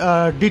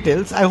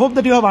details. I hope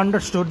that you have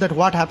understood that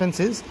what happens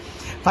is,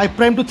 5'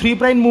 to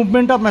 3'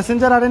 movement of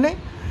messenger RNA,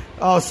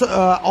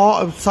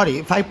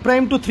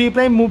 5' to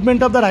 3'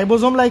 movement of the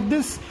ribosome like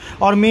this,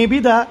 or maybe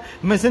the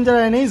messenger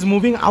RNA is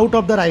moving out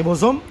of the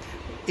ribosome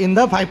in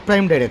the 5'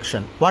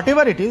 direction.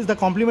 Whatever it is, the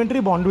complementary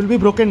bond will be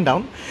broken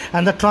down,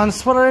 and the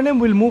transfer RNA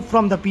will move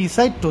from the P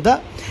site to the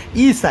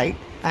E site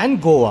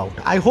and go out.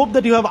 I hope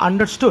that you have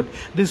understood.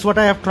 This is what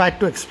I have tried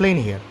to explain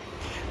here.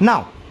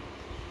 Now,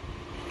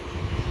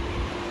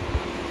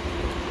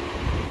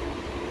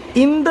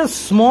 in the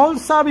small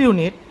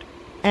subunit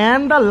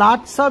and the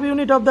large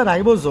subunit of the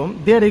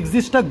ribosome, there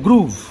exists a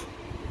groove.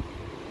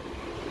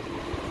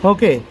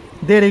 Okay,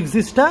 there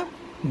exists a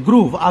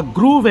groove. A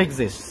groove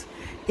exists.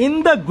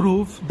 In the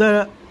groove,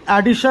 the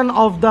addition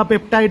of the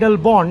peptidal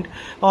bond,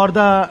 or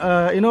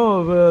the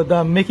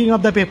the making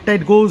of the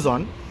peptide goes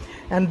on,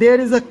 and there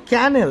is a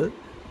canal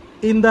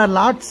in the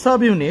large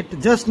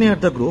subunit just near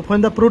the groove. When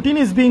the protein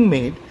is being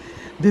made,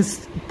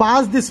 this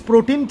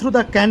protein through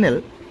the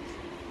canal,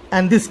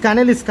 and this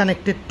canal is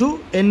connected to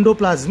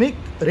endoplasmic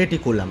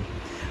reticulum,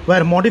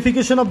 where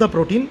modification of the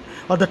protein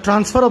or the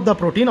transfer of the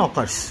protein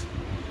occurs.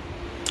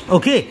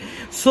 Okay,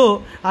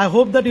 so I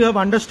hope that you have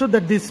understood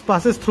that this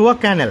passes through a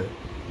canal.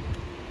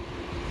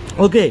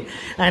 Okay,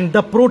 and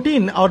the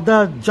protein, or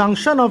the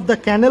junction of the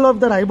canal of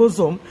the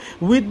ribosome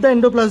with the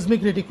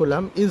endoplasmic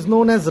reticulum, is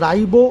known as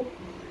riboporin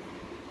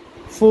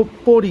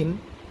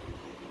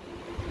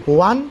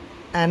 1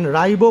 and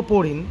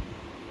riboporin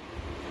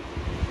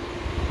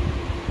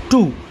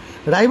 2.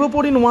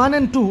 Riboporin 1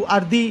 and 2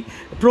 are the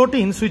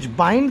proteins which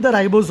bind the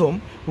ribosome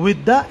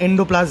with the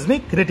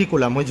endoplasmic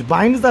reticulum, which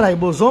binds the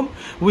ribosome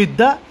with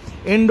the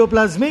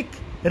endoplasmic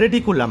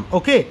reticulum.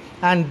 Okay,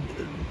 and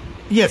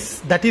yes,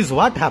 that is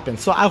what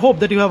happens. So I hope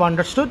that you have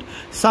understood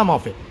some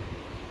of it.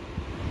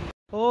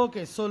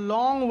 Okay, so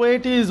long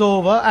wait is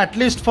over, at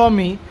least for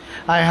me.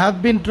 I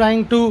have been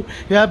trying to,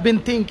 you have been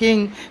thinking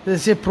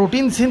যে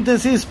protein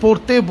synthesis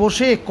পড়তে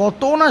বসে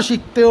কত না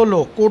শিখতে হলো,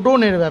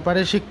 কোডনের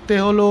ব্যাপারে শিখতে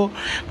হলো,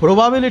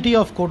 প্রবাবিলিটি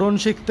অফ কোডন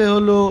শিখতে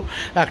হলো,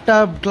 একটা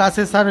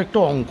ক্লাসে স্যার একটু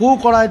অঙ্কও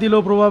করায় দিল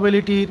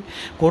প্রবাবিলিটির,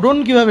 কোডন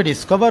কীভাবে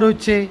ডিসকভার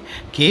হচ্ছে,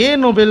 কে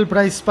নোবেল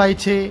প্রাইজ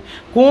পাইছে,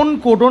 কোন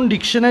কোডন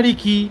ডিকশনারি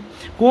কি,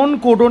 কোন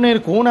কোডনের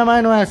কোন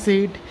অ্যামাইনো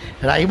অ্যাসিড,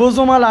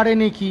 রাইবোজোমাল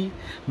আরএনএ কি,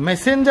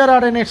 মেসেঞ্জার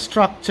আরএনএ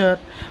স্ট্রাকচার,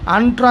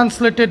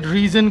 আনট্রান্সলেটেড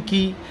রিজন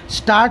কি,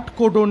 স্টার্ট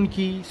কোডন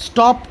কি,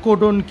 স্টপ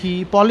কোডন কি,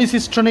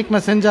 পলিসিস্ট্রনিক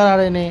মেসেঞ্জার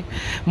আরএনএ,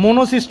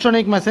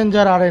 মোনোসিস্ট্রনিক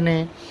মেসেঞ্জার আরএনএ,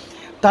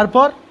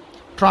 তারপর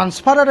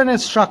transfer RNA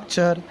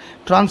structure,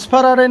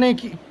 transfer RNA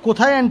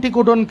কোথায়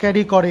অ্যান্টিকোডন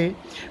ক্যারি করে,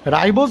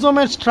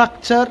 রাইবোজোমের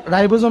স্ট্রাকচার,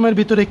 রাইবোজোমের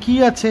ভিতরে কি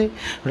আছে,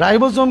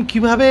 রাইবোজোম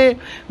কীভাবে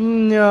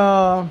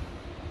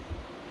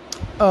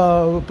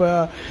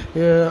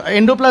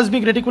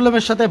এন্ডোপ্লাজমিক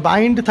রেটিকুলামের সাথে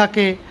বাইন্ড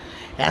থাকে,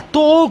 এত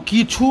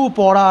কিছু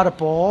পড়ার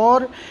পর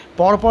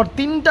পরপর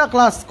 3টা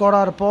ক্লাস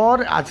করার পর,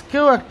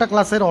 আজকেও একটা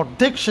ক্লাসের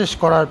অর্ধেক শেষ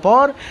করার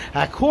পর,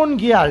 এখন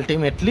গিয়ে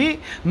ultimately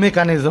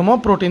mechanism of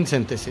protein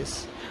synthesis.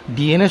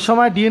 ডিএনএর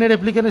সময়, ডিএনএ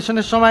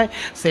রেপ্লিকেশনের সময়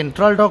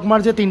সেন্ট্রাল ডগমার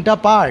যে 3টা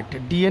পার্ট,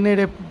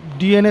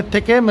 ডিএনএ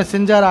থেকে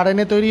মেসেঞ্জার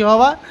আরএনএ তৈরি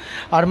হওয়া,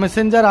 আর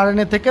মেসেঞ্জার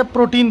আরএনএ থেকে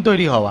প্রোটিন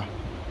তৈরি হওয়া,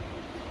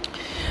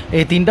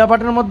 এই 3টা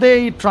পার্টের মধ্যে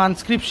এই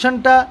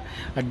ট্রান্সক্রিপশনটা,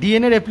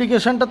 ডিএনএ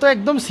রেপ্লিকেশনটা তো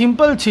একদম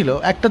সিম্পল ছিল,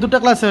 1-2টা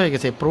ক্লাসে হয়ে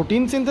গেছে।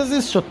 প্রোটিন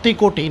সিনথেসিস সত্যি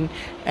কঠিন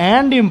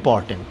অ্যান্ড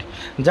ইম্পর্টেন্ট,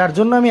 যার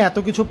জন্য আমি এত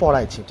কিছু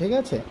পড়াইছি, ঠিক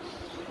আছে।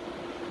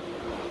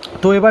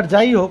 তো এবার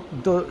যাই হোক,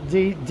 তো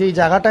যেই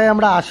জায়গাটায়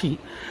আমরা আসি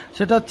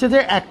সেটা হচ্ছে যে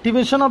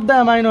activation of the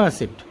amino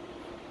acid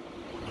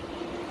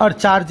R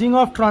charging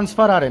of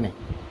transfer RNA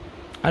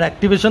R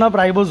activation of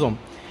ribosome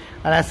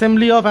R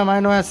assembly of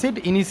amino acid,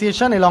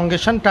 initiation,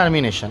 এলঙ্গেশন,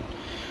 termination,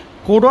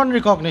 codon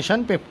recognition,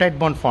 peptide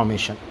bond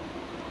formation,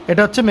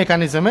 এটা হচ্ছে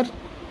মেকানিজমের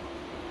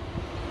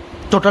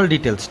টোটাল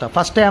ডিটেলসটা।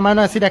 ফার্স্টে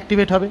অ্যামাইনো অ্যাসিড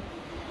অ্যাক্টিভেট হবে,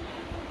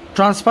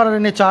 ট্রান্সফার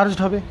আরএনএ চার্জড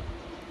হবে,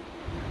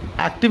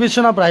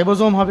 activation of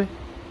ribosome হবে,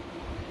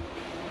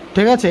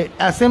 ঠিক আছে,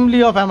 assembly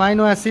of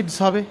amino acids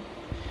হবে,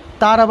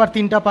 তার আবার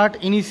 3টা পার্ট,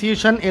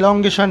 ইনিশিয়েশন,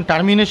 এলঙ্গেশন,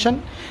 টার্মিনেশন,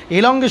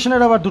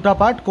 এলঙ্গেশনের আবার 2টা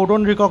পার্ট,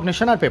 কোডন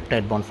রিকগনিশন আর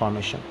পেপটাইড বন্ড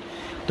ফর্মেশন।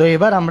 তো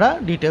এবার আমরা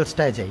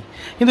ডিটেলসটায় যাই,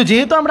 কিন্তু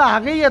যেহেতু আমরা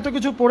আগেই এত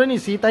কিছু পড়ে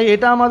নিছি তাই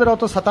এটা আমাদের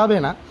অত সাতাবে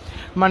না,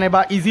 মানে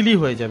বা ইজিলি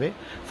হয়ে যাবে।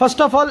 ফার্স্ট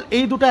অফ অল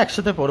এই দুটো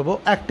একসাথে পড়বো,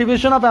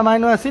 activation of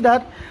amino acid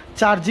R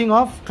charging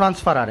of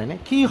transfer RNA.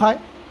 কী হয়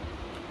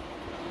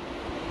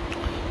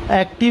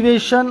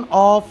অ্যাক্টিভেশন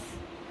অফ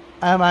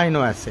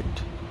অ্যামাইনো অ্যাসিড?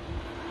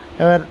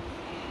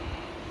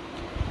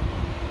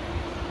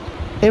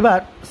 এবার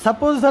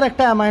সাপোজ ধর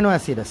একটা অ্যামাইনো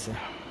অ্যাসিড আছে,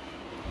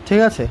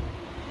 ঠিক আছে,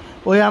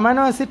 ওই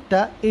অ্যামাইনো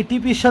অ্যাসিডটা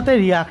এটিপির সাথে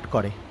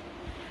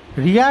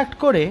রিয়াক্ট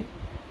করে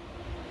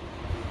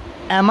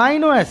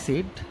অ্যামাইনো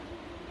অ্যাসিড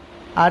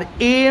আর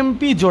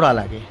এএমপি জোড়া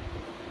লাগে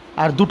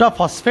আর 2টা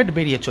ফসফেট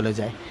বেরিয়ে চলে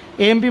যায়।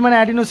 এএমপি মানে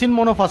অ্যাডিনোসিন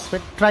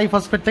মোনোফসফেট,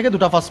 ট্রাইফসফেট থেকে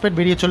 2টা ফসফেট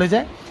বেরিয়ে চলে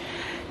যায়।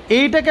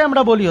 এইটাকে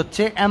আমরা বলি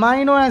হচ্ছে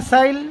অ্যামাইনো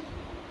অ্যাসাইল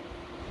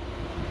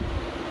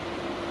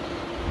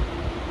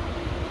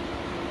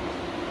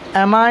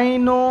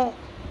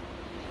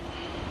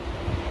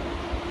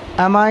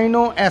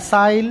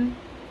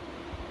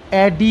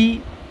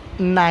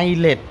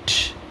অ্যাডিনাইলেট,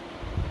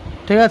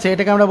 ঠিক আছে,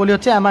 এটাকে আমরা বলি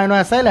হচ্ছে অ্যামাইনো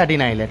অ্যাসাইল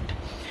অ্যাডিনাইলেট।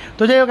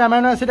 তো যাই হোক,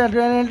 অ্যামাইনো অ্যাসিড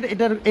অ্যাডিনাইলেট,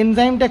 এটার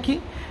এনজাইমটা কি?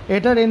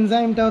 এটার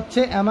এনজাইমটা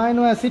হচ্ছে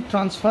amino acid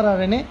transfer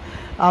RNA,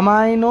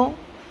 amino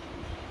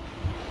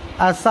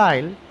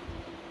acyl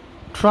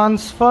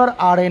transfer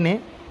RNA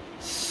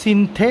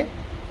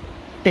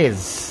synthetase.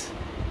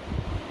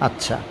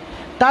 আচ্ছা,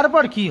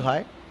 তারপর কি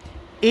হয়,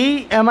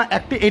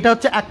 এটা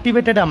হচ্ছে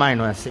অ্যাক্টিভেটেড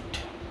অ্যামাইনো অ্যাসিড,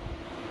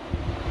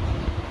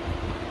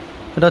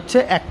 এটা হচ্ছে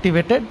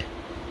অ্যাক্টিভেটেড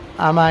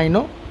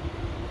অ্যামাইনো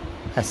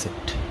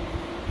অ্যাসিড,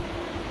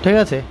 ঠিক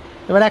আছে।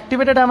 এবার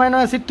অ্যাক্টিভেটেড অ্যামাইনো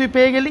অ্যাসিড তুই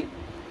পেয়ে গেলি,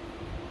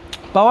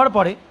 পাওয়ার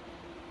পরে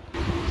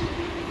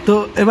তো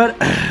এবার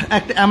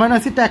একটা অ্যামাইনো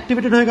অ্যাসিডটা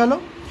অ্যাক্টিভেটেড হয়ে গেল।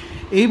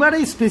 এইবার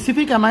এই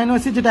স্পেসিফিক অ্যামাইনো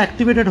অ্যাসিড যেটা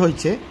অ্যাক্টিভেটেড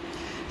হয়েছে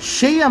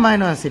সেই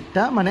অ্যামাইনো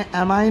অ্যাসিডটা, মানে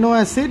amino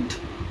acid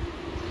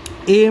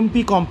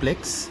AMP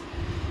complex,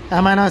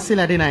 amino acid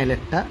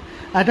অ্যাডিনাইলেটটা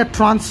একটা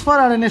ট্রান্সফার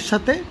আরএনএর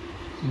সাথে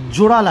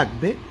জোড়া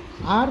লাগবে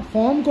আর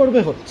ফর্ম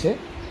করবে হচ্ছে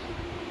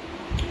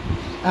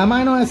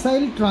amino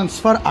acyl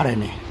transfer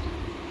RNA,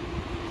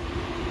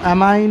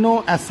 amino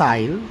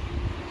acyl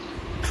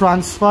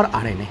transfer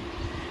RNA,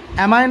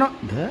 amino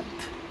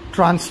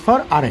transfer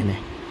RNA,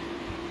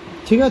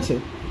 ঠিক আছে,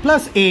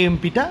 প্লাস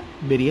এএমপিটা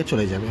বেরিয়ে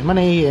চলে যাবে,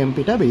 মানে এই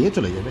এএমপিটা বেরিয়ে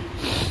চলে যাবে,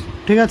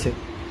 ঠিক আছে।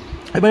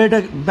 এবার এটা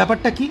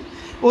ব্যাপারটা কি,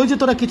 ওই যে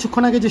তোরা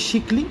কিছুক্ষণ আগে যে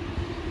শিখলি,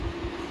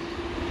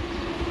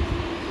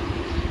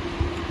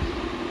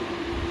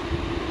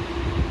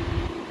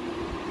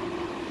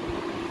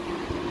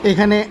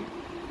 এখানে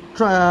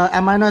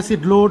অ্যামাইনো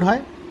অ্যাসিড লোড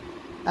হয়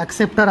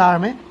acceptor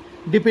আর্মে,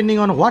 depending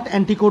on what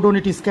anticodon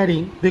it is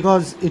carrying,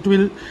 because it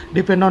will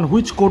depend on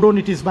which codon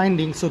it is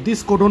binding. So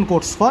this codon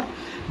codes for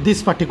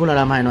this particular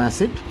amino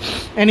acid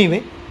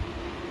anyway,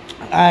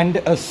 and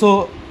so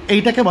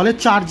এইটাকে বলে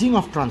charging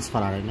of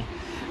transfer RNA.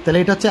 তাহলে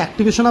এটা হচ্ছে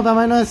activation of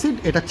amino acid,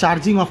 এটা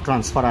charging of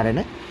transfer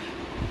RNA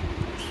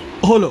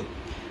হলো।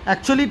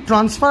 Actually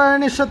transfer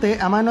আরএনএর সাথে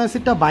amino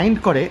অ্যাসিডটা bind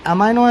করে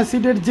amino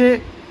অ্যাসিডের যে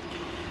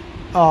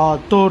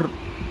তোর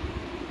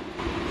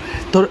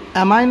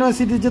অ্যামাইনো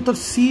অ্যাসিডের যে তোর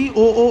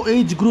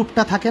COOH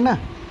গ্রুপটা থাকে না,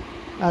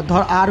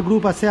 ধর R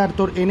গ্রুপ আছে আর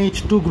তোর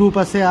NH2 গ্রুপ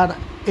আছে আর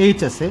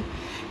H আছে,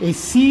 এই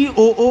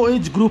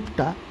COOH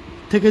গ্রুপটা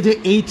থেকে যে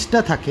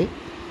Hটা থাকে,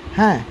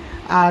 হ্যাঁ,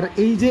 আর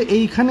এই যে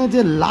এইখানে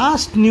যে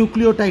লাস্ট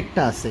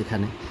নিউক্লিওটাইডটা আছে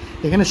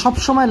এখানে সব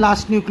সময়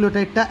লাস্ট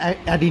নিউক্লিওটাইডটা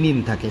অ্যাডিনিন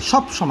থাকে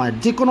সব সময়,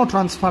 যে কোনো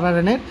ট্রান্সফার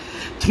আরএনএর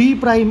 3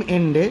 প্রাইম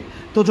এন্ডে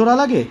তো জোড়া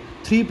লাগে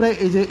 3 প্রাইম,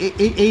 এই যে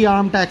এই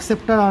আর্মটা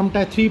অ্যাকসেপ্টার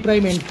আর্মটায় 3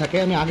 প্রাইম এন্ড থাকে,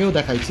 আমি আগেও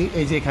দেখাইছি,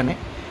 এই যে এখানে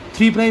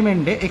 3 প্রাইম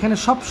এন্ডে এখানে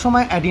সব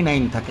সময়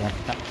অ্যাডিনাইন থাকে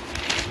একটা।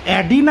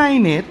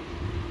 অ্যাডিনাইনের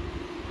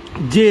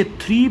যে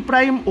 3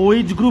 প্রাইম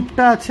OH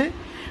গ্রুপটা আছে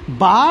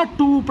বা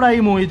 2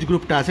 প্রাইম OH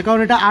গ্রুপটা আছে,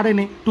 কারণ এটা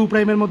আরএনএ 2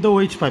 প্রাইমের মধ্যে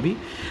OH পাবি,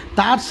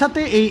 তার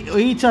সাথে এই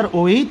H আর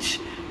OH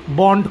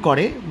বন্ড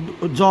করে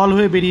জল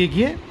হয়ে বেরিয়ে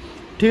গিয়ে,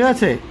 ঠিক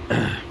আছে,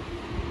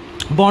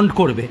 বন্ড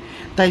করবে,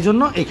 তাই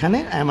জন্য এখানে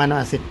অ্যামাইনো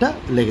অ্যাসিডটা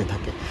লেগে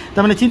থাকে।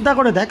 তার মানে চিন্তা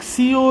করে দেখ,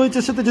 COOH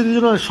এর সাথে যদি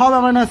সব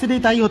অ্যামাইনো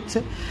অ্যাসিডেই তাই হচ্ছে,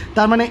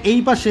 তার মানে এই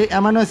পাশে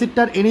অ্যামাইনো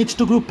অ্যাসিডটার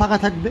NH2 গ্রুপ ফাঁকা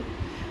থাকবে,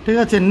 ঠিক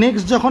আছে।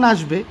 নেক্সট যখন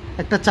আসবে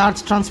একটা চার্জ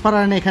ট্রান্সফার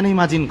আরএনএ এখানে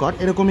ইমাজিন কর,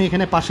 এরকমই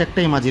এখানে পাশে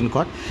একটা ইমাজিন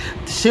কর,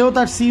 সেও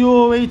তার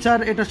COOH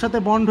আর এটার সাথে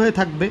বন্ড হয়ে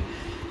থাকবে।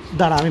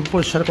 দাঁড়া আমি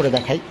পরিষ্কার করে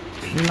দেখাই,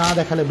 না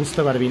দেখালে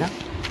বুঝতে পারবি না।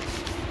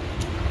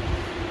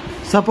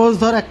 সাপোজ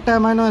ধর একটা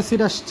অ্যামাইনো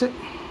অ্যাসিড আসছে,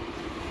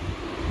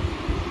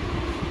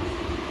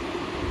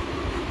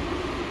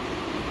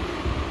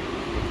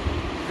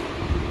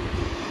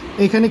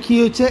 এখানে কি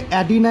হয়েছে,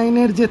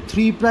 অ্যাডিনাইনের যে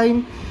 3 প্রাইম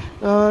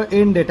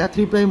এন্ড, এটা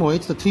 3 প্রাইম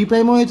OH, তো 3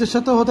 প্রাইম OH এর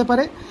সাথেও হতে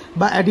পারে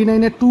বা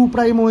অ্যাডিনাইনের 2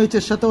 প্রাইম OH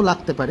এর সাথেও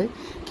লাগতে পারে।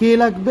 কে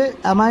লাগবে,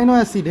 অ্যামাইনো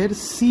অ্যাসিডের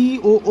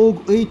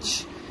COOH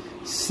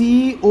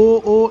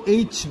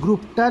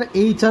গ্রুপটার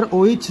H আর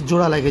OH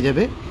জোড়া লেগে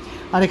যাবে,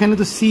 আর এখানে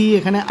তো C,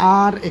 এখানে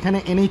R, এখানে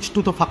NH2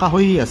 তো ফাঁকা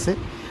হয়েই আছে,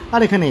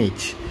 আর এখানে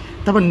H।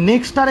 তারপর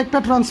নেক্সট আর একটা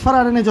ট্রান্সফার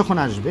আরএনএ যখন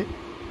আসবে,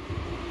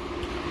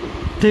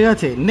 ঠিক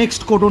আছে,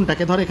 নেক্সট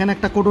কোডনটাকে ধর, এখানে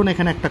একটা কোডন,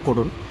 এখানে একটা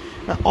কোডন,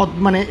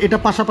 মানে এটা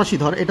পাশাপাশি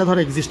ধর, এটা ধর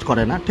এক্সিস্ট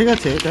করে না, ঠিক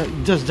আছে, এটা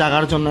জাস্ট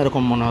জাগার জন্য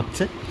এরকম মনে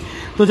হচ্ছে।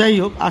 তো যাই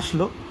হোক,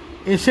 আসলো,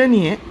 এসে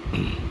নিয়ে,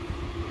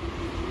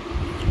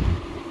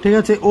 ঠিক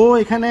আছে, ও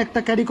এখানে একটা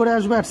ক্যারি করে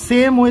আসবে আর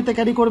সেম ওয়েতে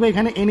ক্যারি করবে,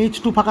 এখানে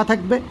NH2 ফাঁকা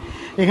থাকবে,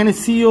 এখানে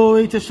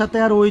COOH এর সাথে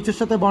আর OH এর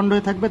সাথে বন্ড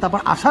হয়ে থাকবে।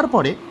 তারপর আসার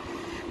পরে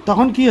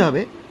তখন কি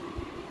হবে,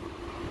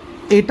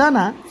 এটা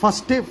না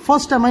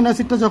ফার্স্ট অ্যামাইনো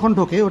অ্যাসিডটা যখন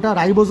ঢোকে ওটা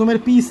রাইবোজোমের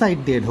P সাইড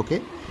দিয়ে ঢোকে,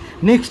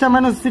 নেক্সট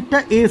অ্যামাইনো অ্যাসিডটা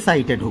A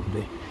সাইটে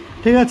ঢুকবে,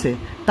 ঠিক আছে।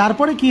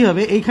 তারপরে কি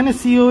হবে, এইখানে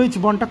COH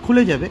বন্ডটা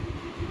খুলে যাবে,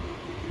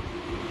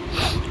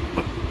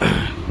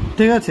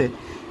 ঠিক আছে,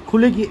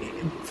 খুলে গিয়ে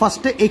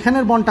ফার্স্টে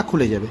এখানের বন্ডটা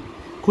খুলে যাবে,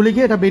 খুলে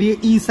গিয়ে এটা বেরিয়ে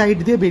E সাইড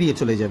দিয়ে বেরিয়ে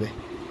চলে যাবে,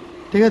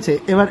 ঠিক আছে।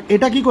 এবার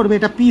এটা কি করবে,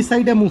 এটা P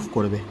সাইডে মুভ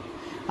করবে,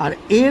 আর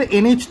এর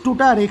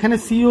NH2টা আর এখানে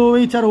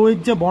COOH আর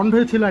OH যে বন্ড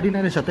হয়েছিল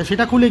অ্যাডিনাইনের সাথে,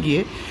 সেটা খুলে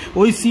গিয়ে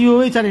ওই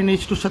COOH আর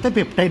NH2-র সাথে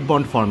পেপটাইড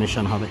বন্ড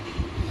ফর্মেশন হবে,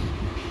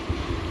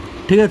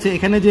 ঠিক আছে।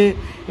 এখানে যে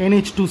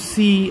NH2C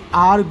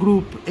R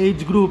group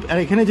H group আর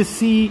এখানে যে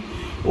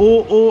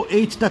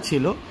COOHটা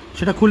ছিল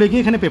সেটা খুলে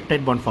গিয়ে এখানে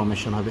পেপটাইড বন্ড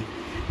ফর্মেশন হবে।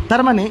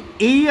 তার মানে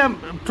এই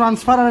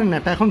ট্রান্সফার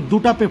আরএনএটা এখন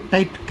দুটা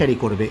পেপটাইড ক্যারি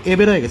করবে, এ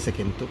বেরোয় গেছে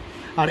কিন্তু,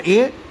 আর এ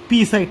P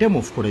সাইটে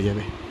মুভ করে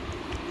যাবে,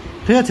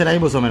 ঠিক আছে,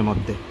 রাইবোসোমের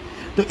মধ্যে।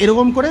 তো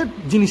এরকম করে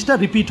জিনিসটা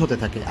রিপিট হতে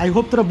থাকে। আই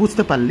হোপ তোরা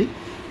বুঝতে পারলি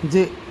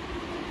যে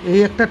এই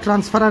একটা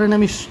ট্রান্সফার আরএনএ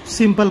আমি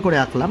সিম্পল করে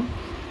আঁকলাম,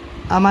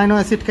 অ্যামাইনো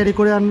অ্যাসিড ক্যারি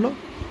করে আনলো,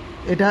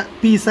 এটা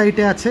P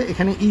সাইটে আছে,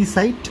 এখানে E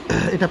সাইট,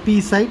 এটা P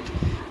সাইট,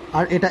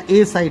 আর এটা A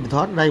সাইট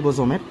ধর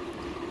রাইবোজোমের।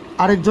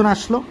 আরেকজন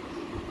আসলো,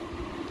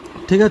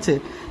 ঠিক আছে,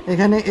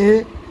 এখানে এ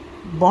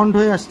বন্ড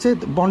হয়ে আসছে,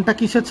 বন্ডটা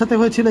কিসের সাথে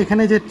হয়েছিল,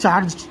 এখানে যে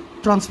চার্জ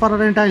ট্রান্সফার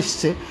আরএনএটা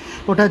এসছে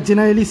ওটা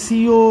জেনারেলি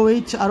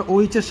COOH আর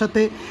OH এর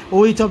সাথে,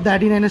 OH অফ দ্য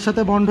অ্যাডিনাইনের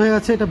সাথে বন্ড হয়ে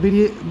আছে, এটা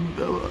বেরিয়ে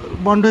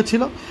বন্ড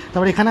হয়েছিল।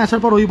 তারপর এখানে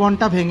আসার পর ওই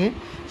বন্ডটা ভেঙে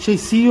সেই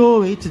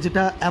COOH,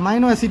 যেটা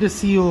অ্যামাইনো অ্যাসিডের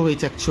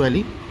COOH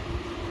অ্যাকচুয়ালি,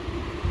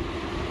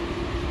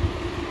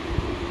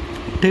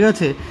 ঠিক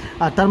আছে,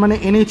 আর তার মানে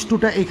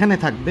NH2টা এখানে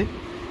থাকবে,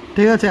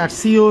 ঠিক আছে, আর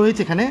COOH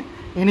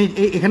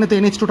এখানে তো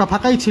NH2টা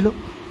ফাঁকাই ছিল,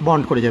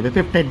 বন্ড করে যাবে,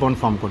 পেপটাইড বন্ড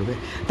ফর্ম করবে।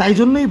 তাই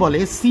জন্যই বলে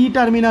C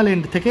টার্মিনাল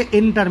এন্ড থেকে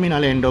N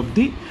টার্মিনাল এন্ড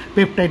অবধি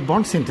পেপটাইড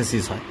বন্ড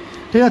সিনথেসিস হয়,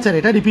 ঠিক আছে, আর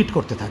এটা রিপিট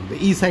করতে থাকবে,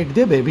 E সাইড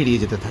দিয়ে বেরিয়ে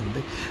যেতে থাকবে।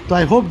 তো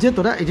আই হোপ যে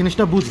তোরা এই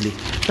জিনিসটা বুঝলি।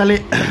 তাহলে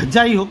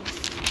যাই হোক,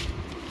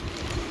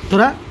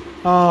 তোরা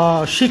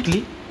শিখলি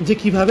যে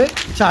কীভাবে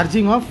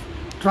চার্জিং অফ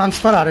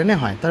ট্রান্সফার আরএনএ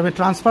হয়। তারপরে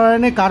ট্রান্সফার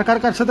আরএনএ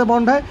কার সাথে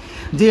বন্ড হয়,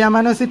 যে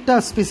অ্যামাইনো অ্যাসিডটা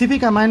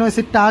স্পেসিফিক অ্যামাইনো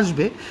অ্যাসিডটা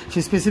আসবে,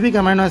 সেই স্পেসিফিক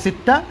অ্যামাইনো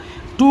অ্যাসিডটা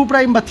 2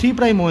 প্রাইম বা 3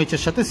 প্রাইম OH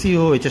এর সাথে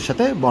COOH এর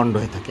সাথে বন্ড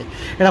হয়ে থাকে।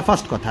 এটা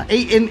ফার্স্ট কথা।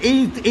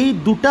 এই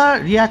দুটা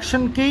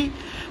রিয়াকশনকেই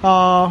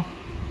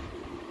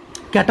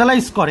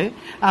ক্যাটালাইজ করে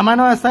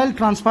amino acyl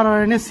transfer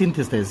RNA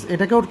synthesis,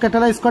 এটাকেও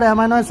ক্যাটালাইজ করে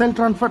amino acyl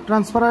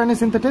transfer RNA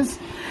synthesis,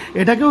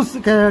 এটাকেও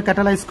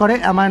ক্যাটালাইজ করে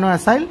amino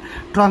acyl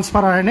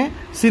transfer RNA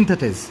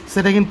synthesis.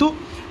 সেটা কিন্তু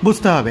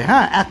বুঝতে হবে।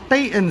 হ্যাঁ,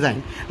 একটাই এনজাইম,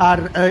 আর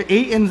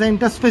এই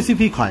এনজাইমটা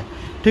স্পেসিফিক হয়,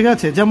 ঠিক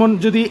আছে। যেমন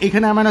যদি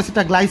এখানে অ্যামাইনো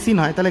অ্যাসিডটা গ্লাইসিন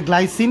হয়, তাহলে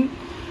glycine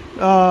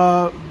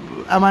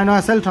amino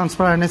acid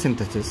transfer RNA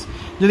synthesis.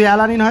 যদি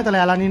অ্যালানিন হয় তাহলে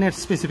অ্যালানিনের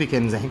স্পেসিফিক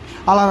এনজাইম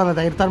আলাদা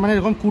আলাদা, তার মানে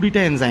এরকম 20টা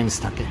এনজাইমস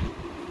থাকে।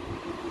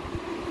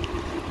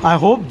 আই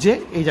হোপ যে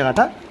এই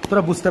জায়গাটা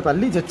তোরা বুঝতে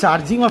পারলি যে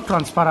charging of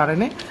transfer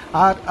RNA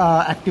R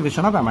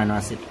activation of amino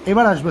acid.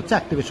 এবার আসবে হচ্ছে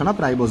activation of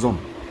ribosome.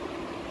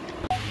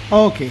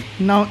 Okay,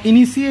 now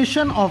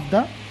initiation of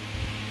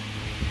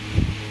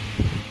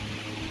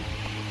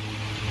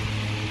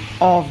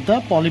the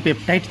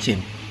polypeptide chain.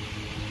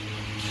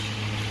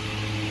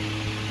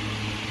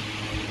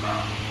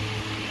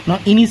 Now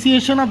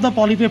initiation of the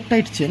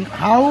polypeptide chain,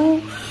 how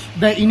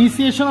the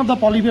initiation of the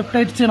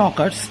polypeptide chain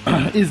occurs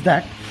is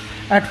that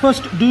at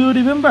first, do you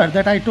remember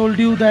that I told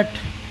you that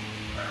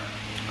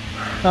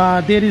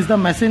there is the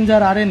messenger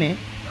RNA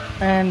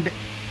and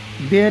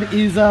there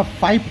is a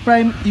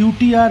 5'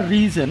 UTR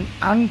region,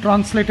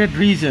 untranslated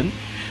region,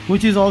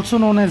 which is also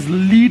known as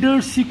leader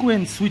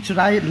sequence, which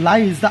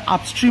lies the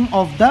upstream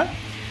of the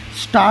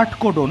start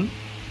codon,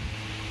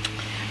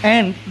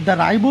 and the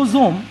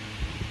ribosome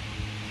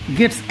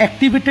gets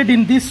activated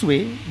in this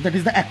way. That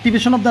is, the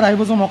activation of the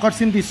ribosome occurs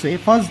in this way.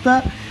 First, the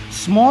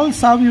small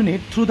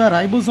subunit through the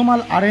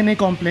ribosomal RNA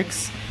complex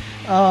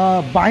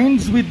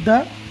binds with the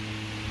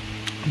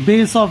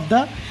base of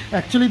the,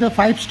 actually the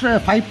 5'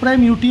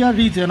 UTR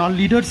region or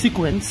leader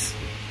sequence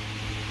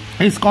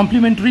is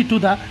complementary to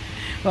the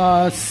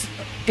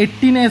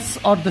 18S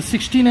or the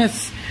 16S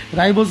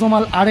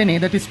ribosomal RNA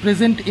that is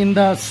present in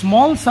the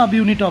small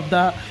subunit of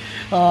the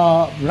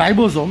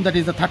ribosome, that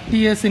is the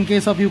 30S in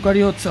case of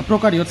eukaryotes,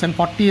 prokaryotes, and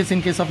 40S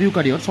in case of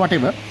eukaryotes,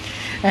 whatever,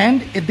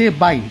 and they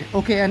bind.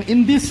 Okay, and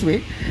in this way,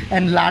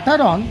 and later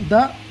on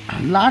the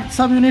large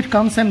subunit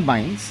comes and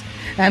binds,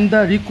 and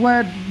the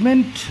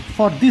requirement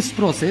for this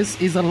process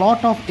is a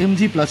lot of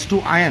Mg+2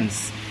 ions.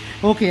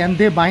 Okay, and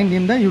they bind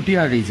in the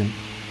UTR region.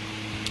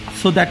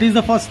 So that is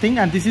the first thing,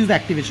 and this is the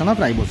activation of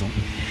ribosome.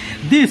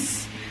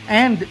 This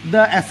and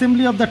the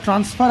assembly of the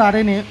transfer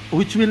RNA,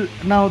 which will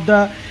now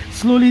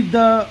slowly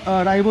the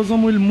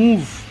ribosome will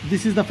move.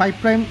 This is the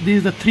 5', this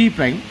is the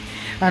 3',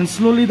 and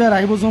slowly the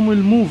ribosome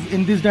will move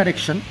in this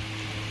direction.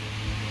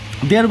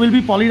 There will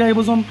be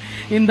polyribosome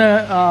in the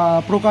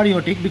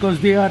prokaryotic because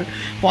they are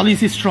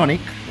polycistronic,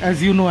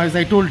 as you know, as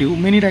I told you,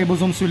 many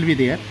ribosomes will be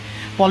there.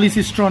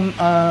 Polycistron,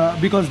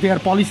 because they are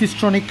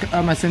polycistronic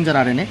messenger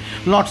RNA,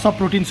 lots of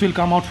proteins will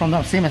come out from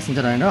the same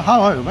messenger RNA.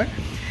 However,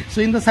 so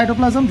in the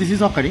cytoplasm this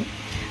is occurring.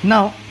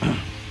 Now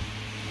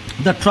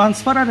the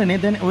transfer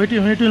RNA, then when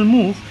it will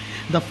move,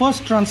 the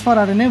first transfer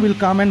RNA will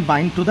come and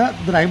bind to the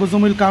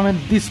ribosome will come in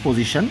this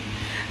position,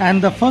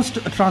 and the first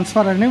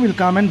transfer RNA will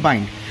come and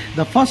bind.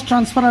 The first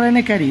transfer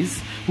RNA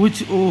carries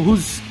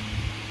whose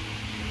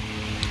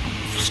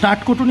start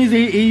codon is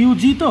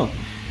AUG,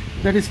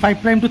 that is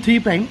 5' to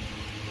 3'.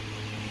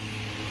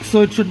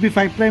 So it should be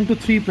 5' to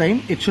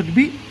 3'. It should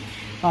be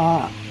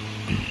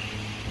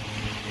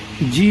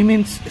G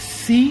means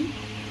CAU,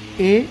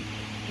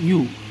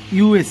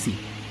 UAC.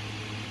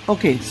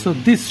 Okay, so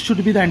this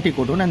should be the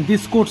anticodon, and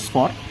this codes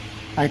for,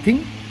 I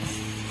think,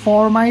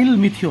 formyl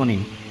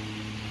methionine.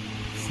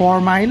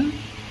 Formyl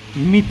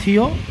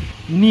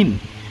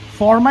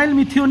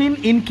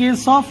methionine in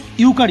case of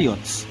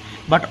eukaryotes,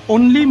 but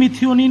only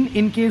methionine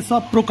in case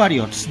of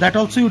prokaryotes. That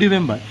also you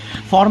remember.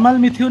 Formyl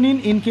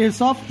methionine in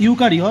case of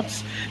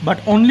eukaryotes, but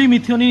only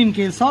methionine in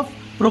case of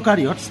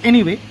prokaryotes.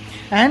 Anyway,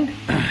 and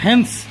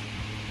hence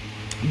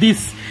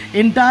this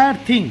entire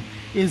thing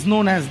is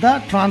known as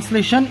the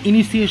translation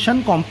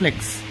initiation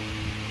complex.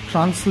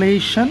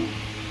 Translation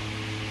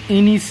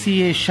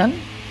initiation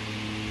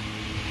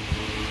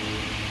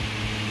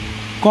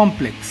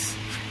complex.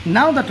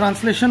 Now the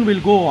translation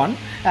will go on,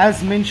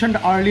 as mentioned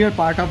earlier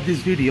part of this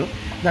video,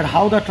 that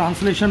how the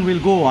translation will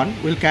go on,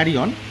 will carry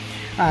on,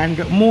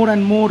 and more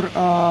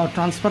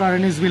transfer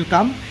RNAs will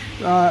come.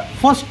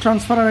 First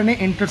transfer RNA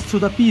enters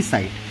through the P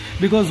site,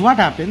 because what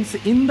happens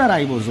in the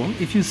ribosome,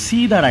 if you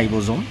see the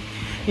ribosome,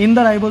 in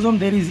the ribosome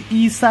there is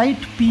E site,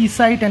 P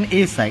site, and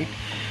A site.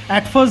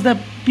 At first the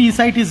P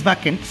site is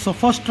vacant, so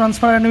first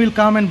transfer RNA will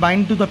come and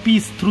bind to the P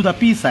through the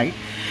P site.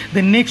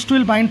 The next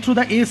will bind through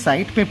the A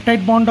site.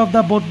 Peptide bond of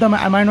both the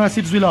amino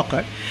acids will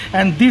occur,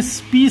 and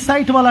this P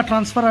site wala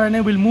transfer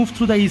RNA will move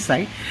through the E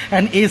site,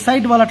 and A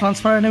site wala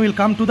transfer RNA will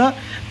come to the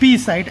P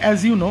site,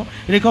 as you know,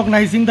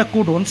 recognizing the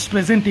codons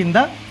present in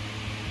the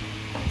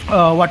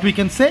what we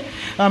can say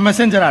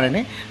messenger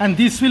RNA, and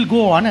this will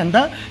go on, and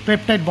the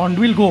peptide bond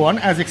will go on,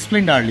 as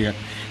explained earlier.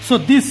 So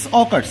this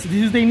occurs.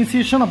 This is the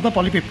initiation of the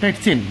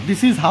polypeptide chain.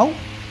 This is how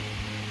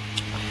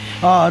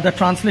the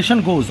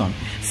translation goes on.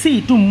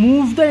 See, to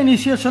move the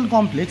initiation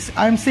complex,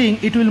 I am saying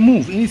it will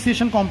move.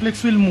 Initiation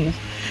complex will move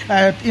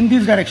in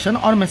this direction,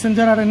 or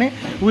messenger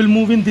RNA will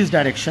move in this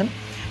direction.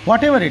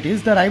 Whatever it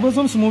is, the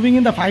ribosomes moving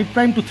in the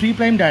 5' to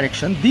 3'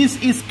 direction.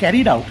 This is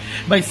carried out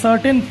by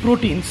certain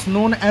proteins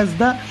known as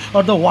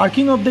the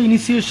working of the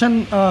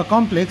initiation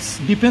complex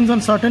depends on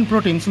certain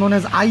proteins known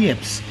as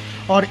IFs,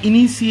 or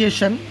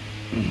initiation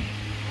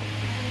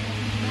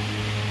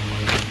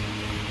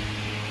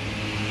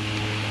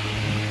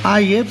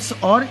IFs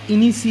or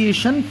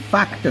initiation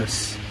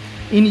factors.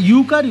 In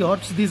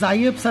eukaryotes, these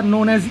IFs are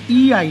known as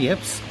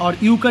EIFs or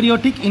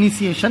eukaryotic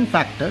initiation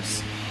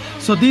factors.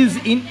 So these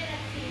in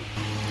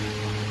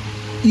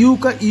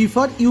E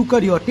for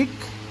eukaryotic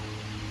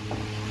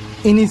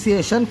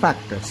initiation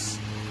factors.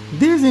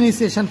 These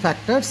initiation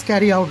factors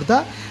carry out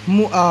the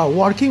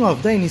working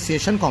of the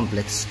initiation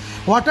complex.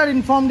 What are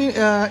involved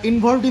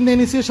in the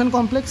initiation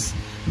complex?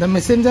 The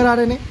messenger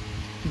RNA,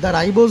 the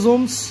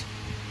ribosomes,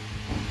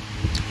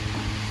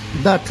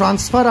 the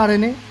transfer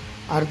RNA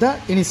are the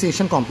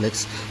initiation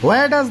complex.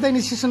 Where does the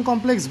initiation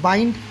complex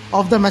bind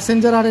of the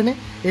messenger RNA?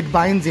 It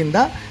binds in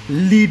the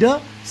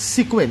leader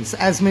sequence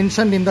as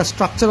mentioned in the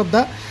structure of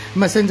the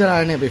messenger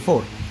RNA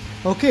before.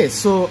 Okay,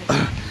 so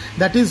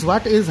that is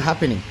what is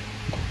happening.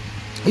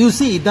 You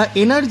see, the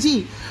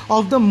energy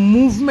of the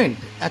movement,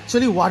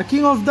 actually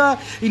working of the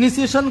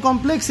initiation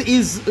complex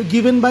is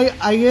given by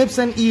IFs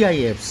and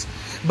EIFs.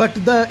 But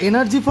the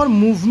energy for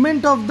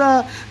movement of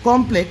the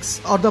complex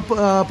or the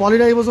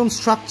polyribosome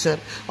structure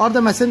or the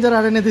messenger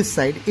RNA this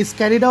side is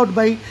carried out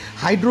by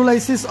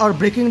hydrolysis or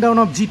breaking down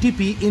of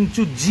GTP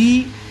into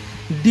G,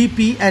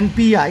 DP and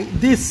PI.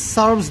 This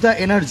serves the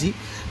energy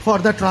for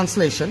the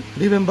translation.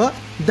 Remember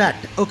that.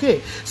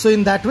 Okay. So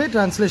in that way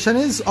translation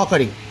is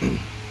occurring.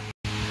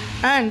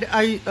 And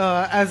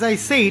as I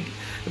said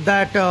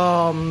that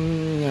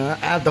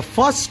at the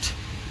first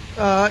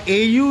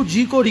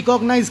AUG को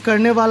recognize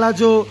करने वाला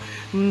जो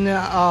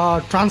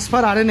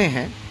transfer RNA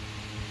है,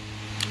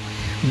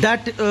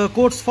 that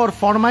codes for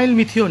formyl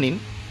methionine.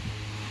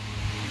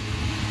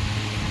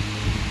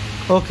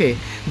 Okay,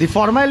 the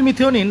formyl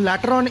methionine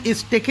later on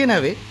is taken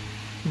away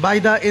by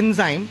the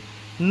enzyme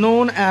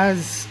known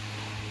as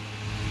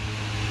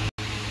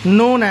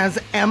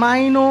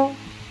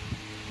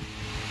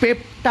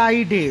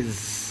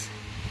aminopeptidase.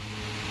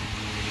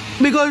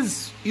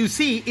 Because you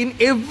see, in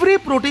every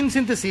protein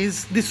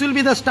synthesis, this will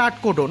be the start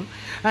codon,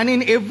 and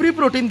in every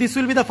protein, this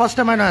will be the first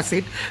amino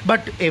acid.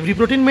 But every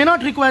protein may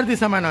not require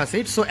this amino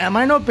acid, so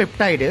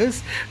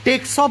aminopeptidase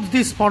takes off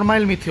this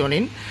formyl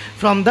methionine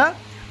from the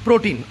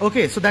protein.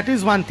 Okay, so that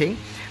is one thing.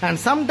 And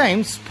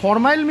sometimes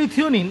formyl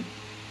methionine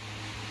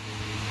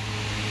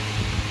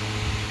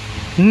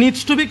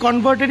needs to be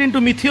converted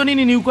into methionine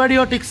in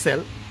eukaryotic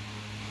cell.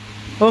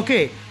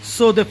 Okay,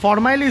 so the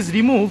formyl is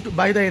removed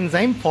by the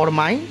enzyme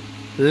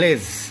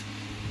formylase.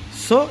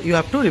 So you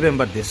have to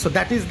remember this. So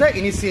that is the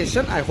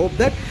initiation. I hope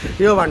that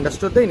you have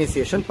understood the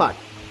initiation part.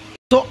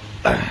 So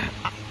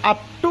up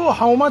to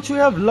how much we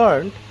have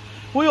learned,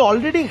 we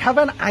already have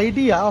an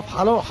idea of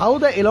how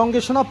the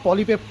elongation of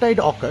polypeptide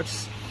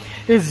occurs.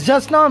 It's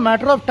just now a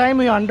matter of time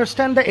we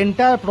understand the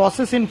entire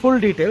process in full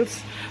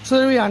details, so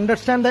that we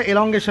understand the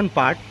elongation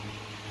part.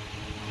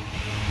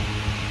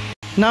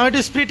 Now it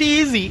is pretty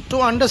easy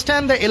to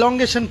understand the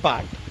elongation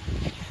part.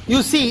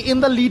 You see,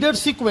 in the leader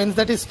sequence,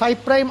 that is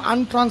 5'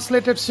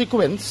 untranslated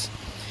sequence,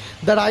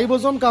 the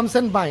ribosome comes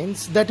and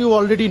binds, that you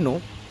already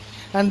know.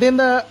 And then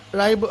the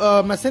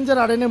messenger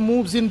RNA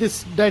moves in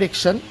this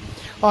direction,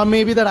 or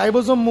maybe the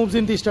ribosome moves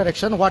in this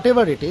direction,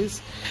 whatever it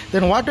is.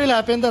 Then what will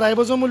happen? The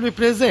ribosome will be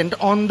present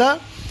on the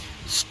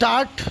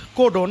start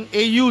codon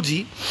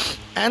AUG,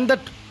 and the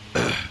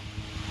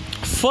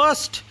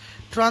first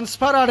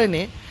transfer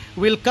RNA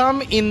will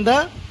come in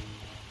the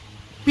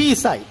P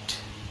site.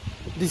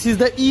 This is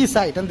the E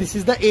site and this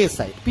is the A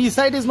site. P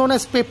site is known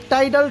as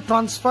peptidal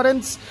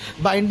transference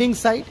binding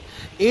site.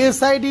 A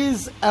site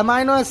is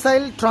amino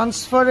acyl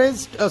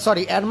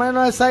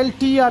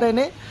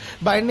tRNA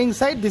binding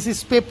site. This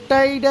is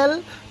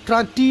peptidal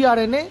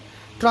tRNA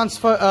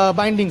transfer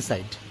binding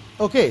site.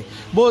 Okay,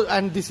 both,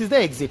 and this is the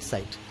exit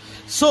site.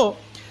 So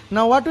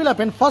now what will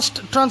happen?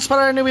 First transfer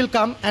RNA will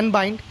come and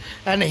bind,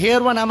 and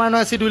here one amino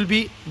acid will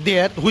be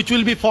there, which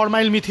will be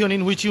formyl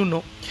methionine, which you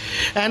know.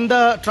 And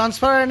the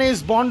transfer RNA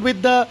is bound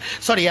with the,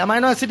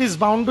 amino acid is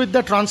bound with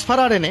the transfer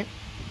RNA.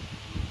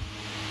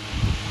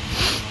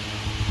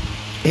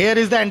 Here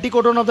is the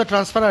anticodon of the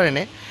transfer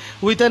RNA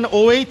with an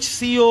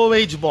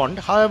OH-COOH bond.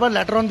 However,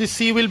 later on this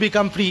C will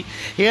become free.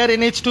 Here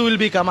NH2 will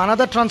become,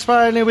 another transfer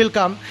RNA will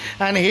come,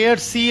 and here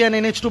C and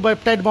NH2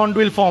 peptide bond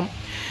will form,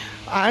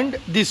 and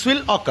this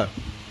will occur.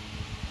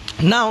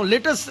 Now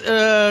let us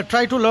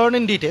try to learn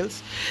in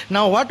details.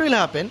 Now what will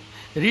happen?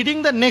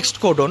 Reading the next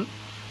codon.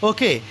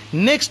 Okay,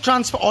 next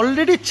transfer,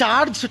 already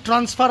charged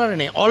transfer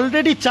RNA,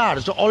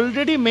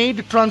 already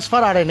made transfer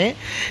RNA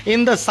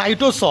in the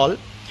cytosol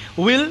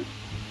will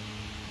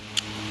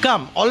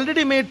come.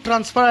 Already made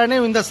transfer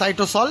RNA in the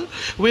cytosol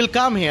will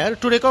come here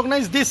to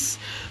recognize this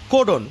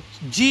codon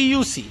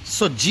GUC.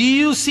 So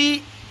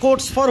GUC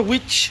codes for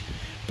which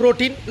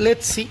protein?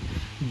 Let's see.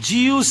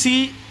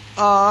 GUC,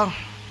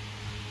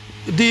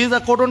 this is the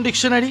codon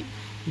dictionary.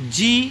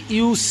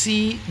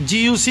 GUC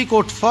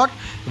code for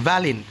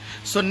valine.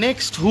 So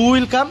next who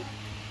will come?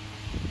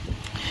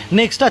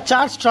 Next a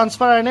charged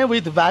transfer RNA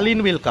with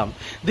valine will come.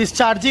 This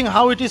charging,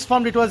 how it is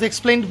formed, it was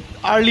explained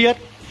earlier.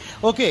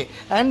 Okay,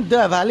 and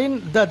the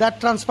valine, that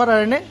transfer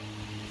RNA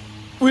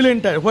will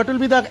enter. What will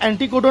be the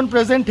anticodon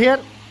present here?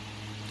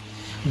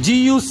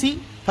 GUC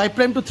 5'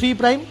 to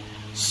 3'.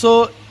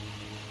 So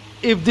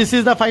if this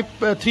is the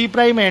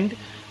 3' end,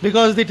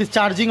 because it is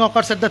charging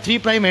occurs at the 3'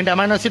 end,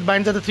 amino acid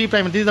binds at the 3'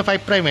 end, this is the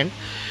 5' end.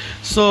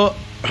 So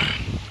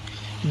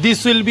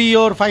this will be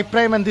your 5'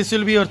 and this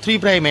will be your 3'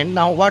 end.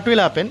 Now what will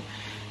happen?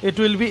 It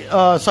will be,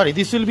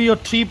 this will be your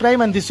 3'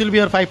 and this will be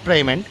your 5'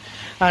 end,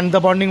 and the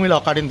bonding will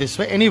occur in this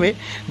way. Anyway,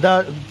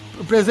 the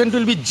present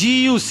will be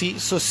GUC,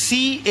 so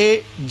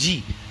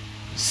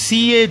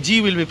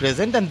CAG will be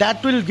present, and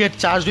that will get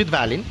charged with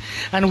valine,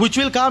 and which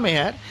will come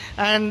here,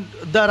 and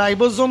the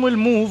ribosome will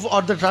move,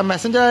 or the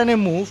messenger RNA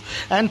move,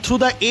 and through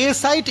the A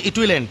site it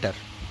will enter.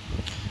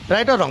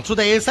 Right or wrong? Through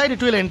the A side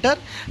it will enter,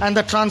 and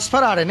the transfer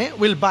RNA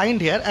will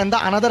bind here, and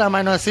the another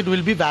amino acid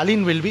will be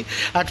valine, will be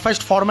at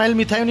first formal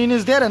methionine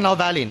is there and now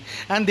valine,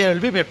 and there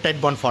will be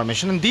peptide bond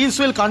formation, and these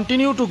will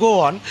continue to go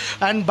on.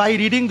 And by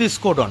reading this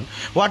codon,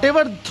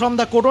 whatever from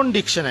the codon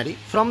dictionary,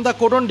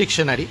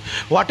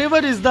 whatever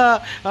is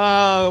the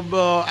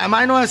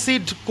amino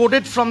acid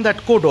coded from that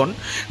codon,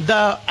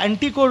 the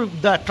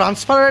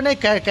transfer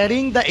RNA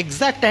carrying the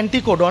exact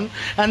anticodon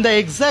and the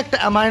exact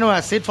amino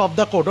acid of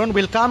the codon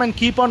will come and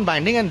keep on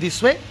binding, and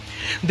this way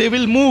they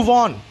will move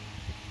on.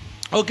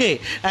 Okay,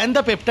 and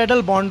the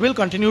peptidal bond will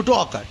continue to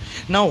occur.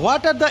 Now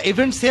what are the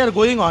events here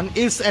going on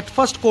is at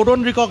first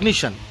codon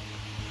recognition.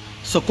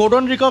 So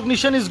codon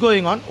recognition is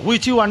going on,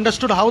 which you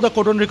understood how the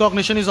codon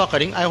recognition is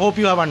occurring. I hope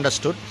you have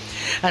understood.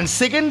 And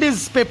second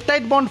is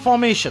peptide bond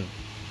formation.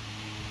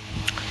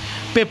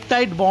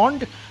 Peptide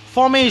bond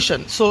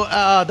formation. So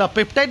the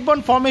peptide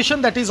bond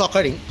formation that is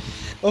occurring.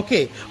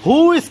 Okay,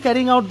 who is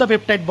carrying out the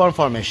peptide bond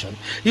formation?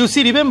 You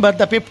see, remember,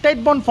 the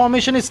peptide bond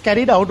formation is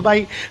carried out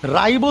by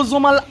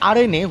ribosomal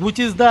RNA, which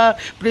is the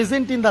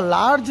present in the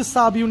large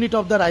subunit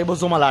of the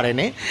ribosomal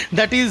RNA,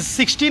 that is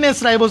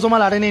 16S ribosomal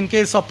RNA in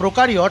case of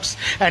prokaryotes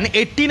and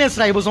 18S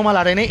ribosomal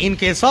RNA in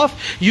case of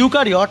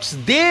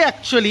eukaryotes. They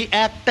actually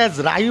act as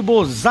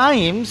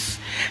ribozymes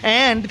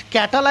and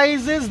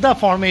catalyzes the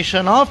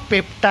formation of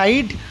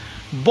peptide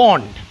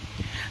bond.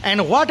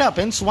 And what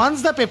happens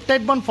once the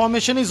peptide bond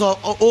formation is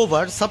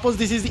over? Suppose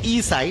this is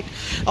E side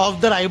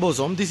of the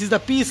ribosome, this is the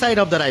P side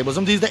of the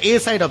ribosome, this is the A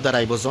side of the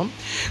ribosome.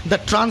 The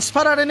transfer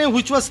RNA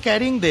which was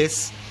carrying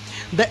this,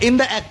 in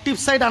the active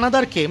side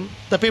another came,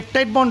 the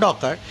peptide bond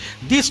occurred.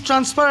 This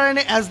transfer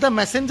RNA, as the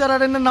messenger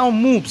RNA now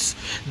moves,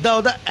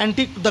 the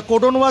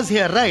codon was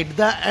here, right?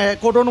 The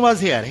codon was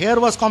here. Here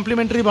was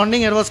complementary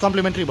bonding, here was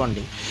complementary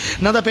bonding.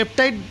 Now the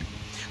peptide,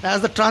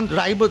 as the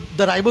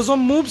ribosome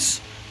moves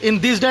in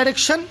this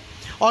direction,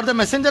 or the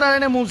messenger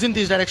RNA moves in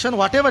this direction,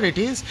 whatever it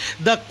is,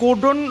 the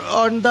codon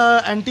and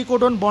the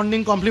anticodon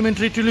bonding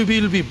complementarity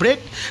will be break.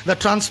 The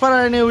transfer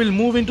RNA will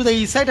move into the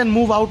E site and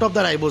move out of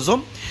the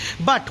ribosome.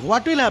 But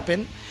what will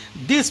happen?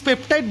 This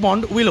peptide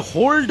bond will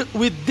hold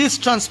with this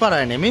transfer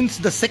RNA, means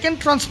the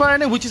second transfer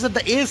RNA, which is at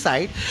the A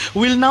site,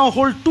 will now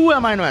hold 2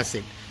 amino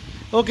acid.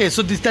 Okay,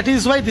 so that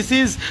is why this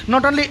is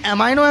not only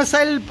amino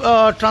acyl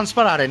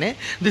transfer RNA,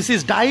 this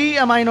is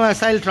di-amino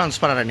acyl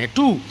transfer RNA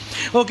too.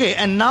 Okay,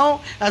 and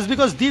now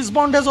because this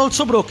bond has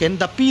also broken,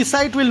 the P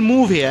site will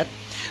move here.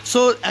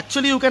 So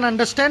actually you can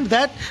understand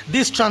that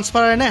this transfer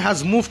RNA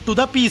has moved to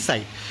the P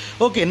site.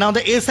 Okay, now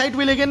the A site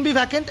will again be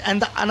vacant,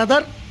 and the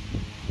another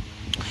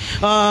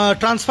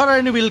transfer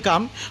RNA will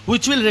come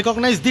which will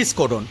recognize this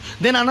codon,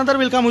 then another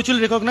will come which will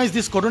recognize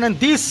this codon, and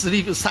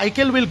this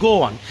cycle will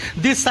go on.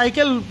 This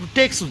cycle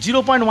takes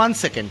 0.1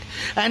 second,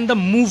 and the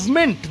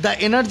movement, the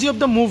energy of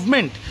the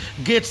movement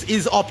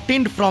is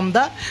obtained from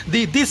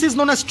this is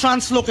known as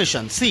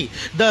translocation. See,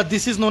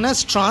 this is known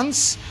as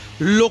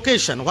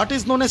translocation. What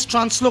is known as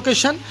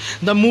translocation?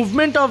 The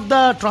movement of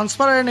the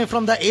transfer RNA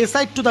from the A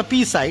site to the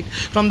P site,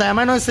 from the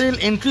amino acid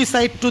entry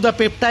site to the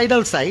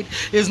peptidal site,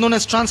 is known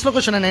as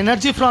translocation. And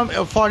energy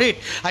for it,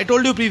 I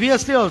told you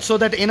previously also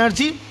that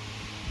energy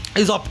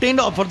is obtained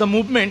for the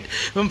movement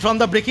from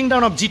the breaking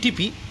down of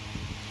GTP,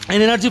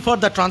 and energy for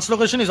the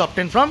translocation is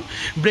obtained from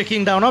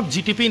breaking down of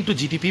GTP into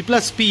GTP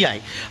plus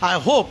PI. I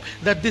hope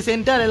that this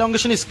entire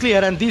elongation is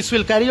clear, and this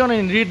will carry on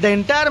and read the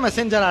entire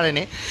messenger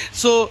RNA.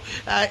 So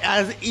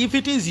as if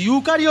it is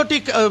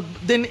eukaryotic,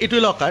 then it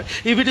will occur.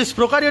 If it is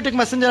prokaryotic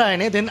messenger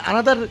RNA, then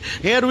another,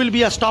 here will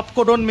be a stop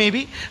codon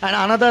maybe, and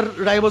another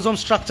ribosome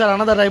structure,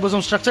 and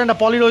a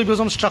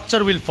polyribosome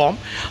structure will form.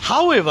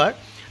 However,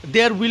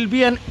 there will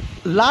be an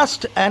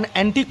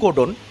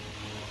anticodon,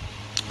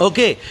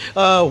 okay,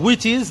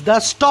 which is the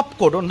stop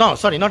codon. No,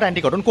 sorry, not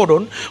anticodon,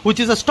 codon, which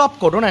is a stop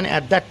codon, and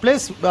at that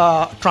place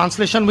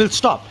translation will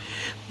stop.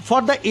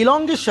 For the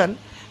elongation,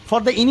 for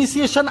the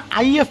initiation,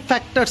 IF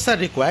factors are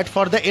required.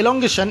 For the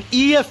elongation,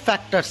 EF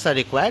factors are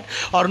required,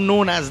 or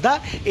known as the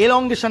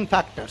elongation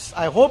factors.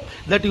 I hope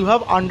that you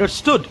have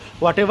understood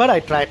whatever I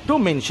tried to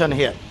mention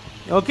here.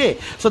 Okay,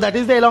 so that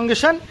is the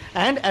elongation,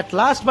 and at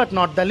last but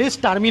not the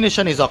least,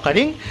 termination is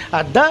occurring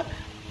at the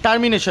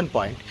termination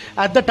point.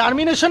 At the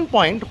termination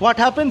point, what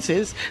happens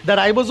is the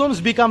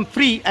ribosomes become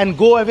free and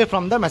go away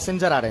from the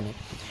messenger RNA.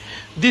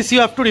 This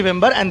you have to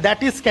remember, and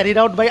that is carried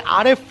out by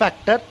RF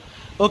factor.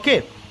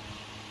 Okay,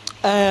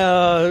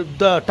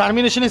 the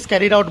termination is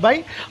carried out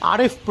by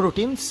RF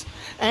proteins.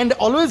 And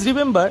always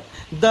remember,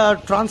 the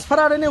transfer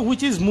RNA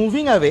which is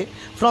moving away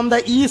from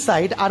the E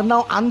side are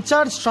now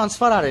uncharged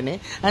transfer RNA,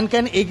 and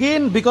can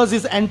again, because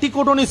its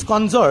anticodon is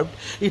conserved,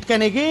 it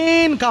can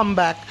again come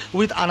back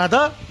with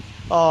another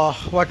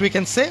what we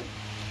can say,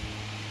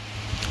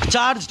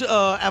 charged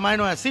amino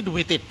acid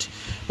with it.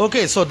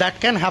 Okay, so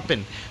that can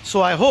happen.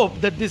 So I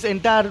hope that this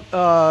entire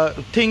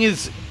thing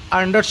is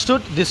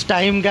understood, this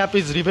time gap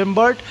is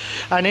remembered,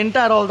 and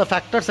entire all the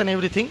factors and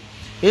everything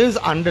is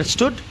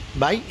understood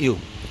by you.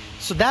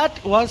 So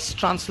that was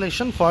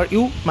translation for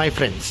you, my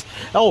friends.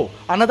 Oh,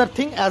 another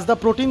thing, as the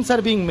proteins are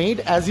being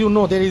made, as you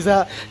know, there is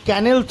a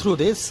canal through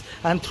this,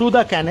 and through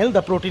the canal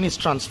the protein is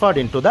transferred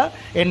into the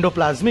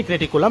endoplasmic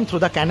reticulum through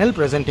the canal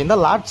present in the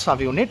large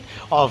subunit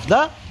of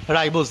the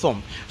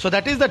ribosome. So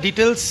that is the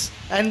details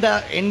and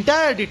the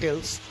entire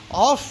details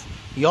of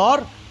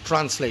your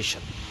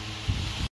translation.